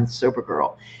 and now I'm sober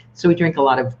girl. So we drink a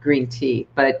lot of green tea.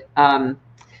 But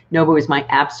Nobu is my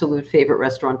absolute favorite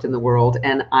restaurant in the world,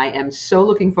 and I am so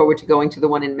looking forward to going to the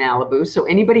one in Malibu. So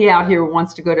anybody out here who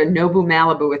wants to go to Nobu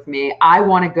Malibu with me, I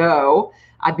want to go.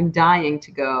 I've been dying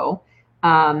to go.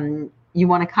 You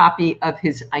want a copy of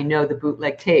his, I know, the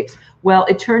bootleg tapes. Well,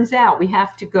 it turns out we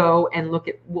have to go and look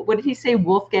at, what did he say,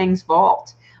 Wolfgang's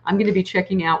Vault. I'm going to be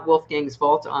checking out Wolfgang's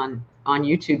Vault on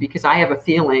YouTube, because I have a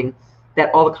feeling that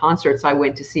all the concerts I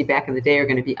went to see back in the day are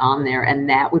going to be on there, and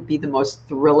that would be the most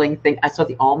thrilling thing. I saw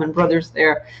the Allman Brothers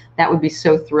there. That would be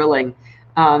so thrilling.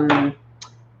 I've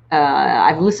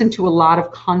listened to a lot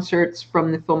of concerts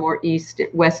from the Fillmore East,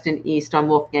 West and East on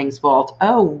Wolfgang's Vault.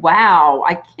 Oh, wow.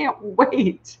 I can't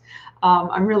wait.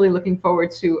 I'm really looking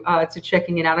forward to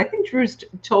checking it out. I think Drew's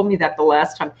told me that the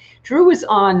last time. Drew was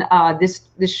on this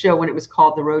show when it was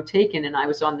called The Road Taken, and I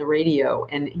was on the radio,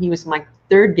 and he was my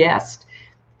third guest.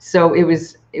 So it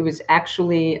was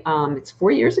actually, it's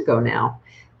 4 years ago now.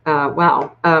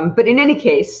 Wow. But in any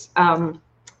case,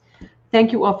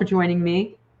 thank you all for joining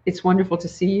me. It's wonderful to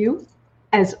see you,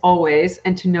 as always,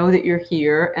 and to know that you're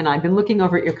here. And I've been looking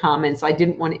over at your comments. I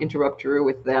didn't want to interrupt Drew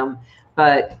with them,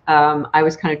 but I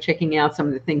was kind of checking out some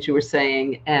of the things you were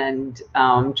saying, and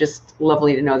just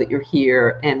lovely to know that you're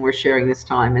here and we're sharing this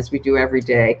time as we do every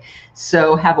day.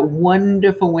 So have a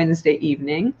wonderful Wednesday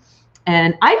evening.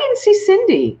 And I didn't see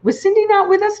Cindy. Was Cindy not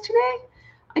with us today?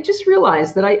 I just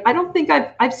realized that I don't think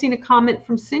I've seen a comment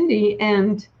from Cindy,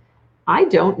 and I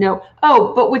don't know.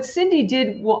 Oh, but what Cindy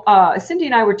did, Cindy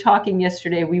and I were talking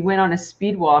yesterday. We went on a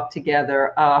speed walk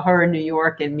together, her in New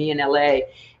York and me in LA.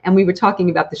 And we were talking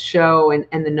about the show and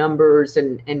the numbers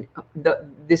and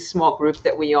this small group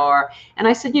that we are. And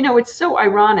I said, it's so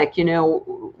ironic,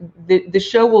 the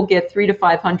show will get 300 to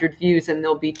 500 views and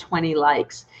there'll be 20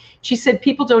 likes. She said,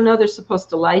 people don't know they're supposed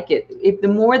to like it. If the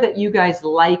more that you guys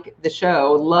like the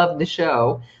show, love the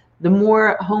show, the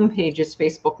more homepages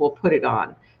Facebook will put it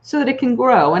on so that it can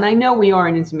grow. And I know we are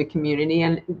an intimate community,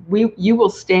 and you will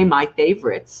stay my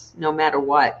favorites no matter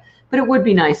what. But it would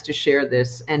be nice to share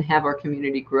this and have our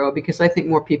community grow, because I think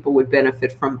more people would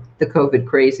benefit from the COVID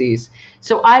crazies.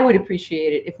 So I would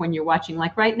appreciate it if, when you're watching,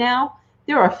 like right now,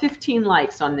 there are 15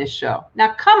 likes on this show.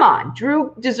 Now, come on,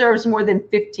 Drew deserves more than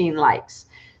 15 likes.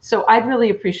 So I'd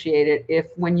really appreciate it if,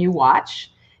 when you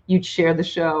watch, you'd share the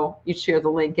show, you'd share the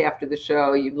link after the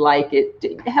show, you'd like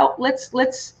it. Help, let's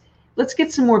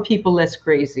get some more people less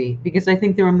crazy, because I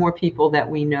think there are more people that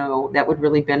we know that would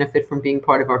really benefit from being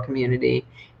part of our community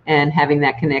and having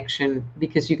that connection,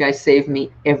 because you guys save me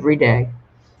every day,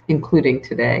 including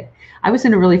today. I was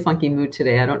in a really funky mood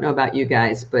today. I don't know about you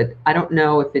guys, but I don't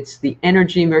know if it's the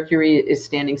energy. Mercury is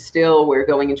standing still. We're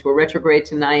going into a retrograde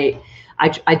tonight. I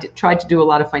tried to do a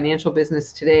lot of financial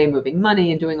business today, moving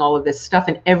money and doing all of this stuff,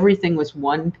 and everything was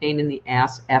one pain in the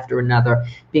ass after another,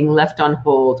 being left on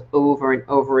hold over and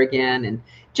over again, and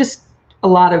just a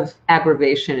lot of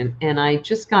aggravation. And I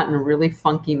just got in a really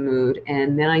funky mood.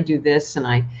 And then I do this, and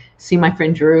I see my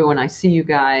friend Drew, and I see you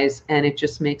guys, and it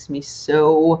just makes me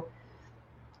so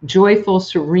joyful,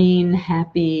 serene,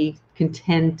 happy,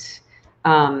 content,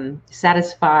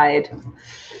 satisfied.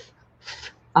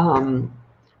 Oh,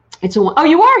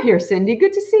 you are here, Cindy.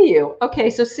 Good to see you. Okay,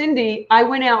 so Cindy, I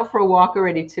went out for a walk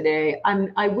already today.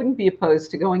 I wouldn't be opposed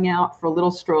to going out for a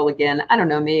little stroll again. I don't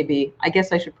know, maybe. I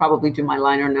guess I should probably do my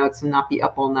liner notes and not be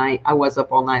up all night. I was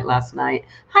up all night last night.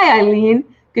 Hi, Eileen.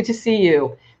 Good to see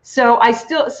you. So I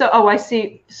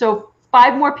see. So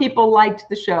 5 more people liked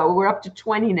the show. We're up to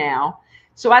 20 now.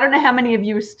 So I don't know how many of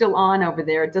you are still on over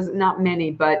there. It doesn't, not many,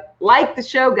 but like the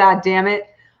show, God damn it.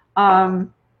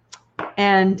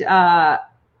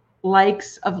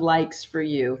 Likes of likes for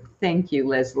you. Thank you,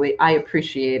 Leslie. I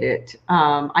appreciate it.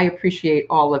 I appreciate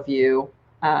all of you.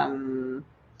 And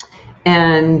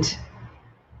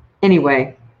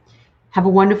anyway, have a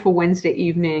wonderful Wednesday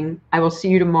evening. I will see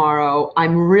you tomorrow.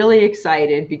 I'm really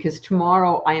excited because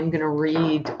tomorrow I am going to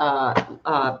read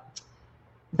The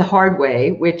Hard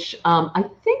Way, which I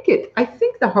think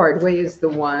The Hard Way is the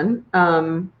one.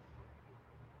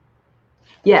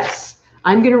 Yes.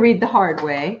 I'm going to read The Hard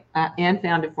Way. Anne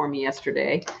found it for me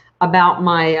yesterday, about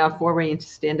my foray into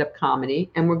stand-up comedy.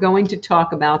 And we're going to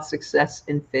talk about success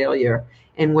and failure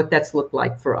and what that's looked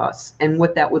like for us and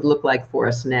what that would look like for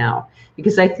us now.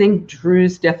 Because I think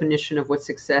Drew's definition of what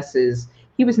success is,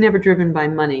 he was never driven by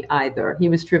money either. He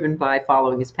was driven by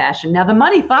following his passion. Now the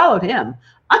money followed him.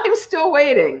 I'm still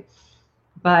waiting.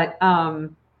 But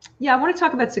yeah, I want to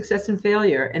talk about success and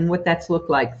failure and what that's looked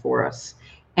like for us,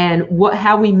 and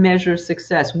how we measure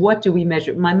success. What do we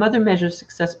measure? My mother measures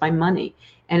success by money,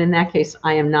 and in that case,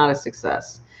 I am not a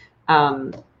success.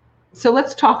 So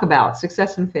let's talk about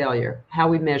success and failure, how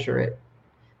we measure it.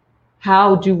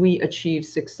 How do we achieve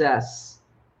success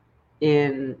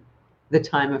in the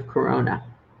time of Corona?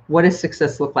 What does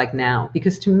success look like now?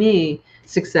 Because to me,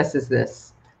 success is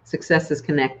this. Success is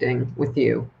connecting with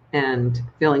you and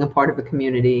feeling a part of a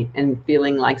community and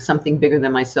feeling like something bigger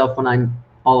than myself when I'm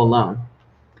all alone.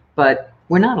 But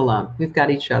we're not alone. We've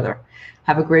got each other.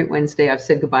 Have a great Wednesday. I've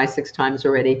said goodbye 6 times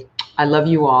already. I love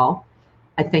you all.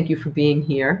 I thank you for being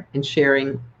here and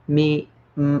sharing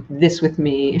this with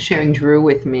me, sharing Drew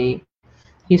with me.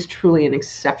 He's truly an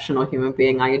exceptional human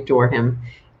being. I adore him.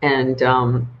 And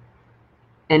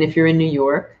if you're in New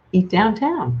York, eat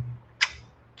downtown.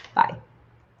 Bye.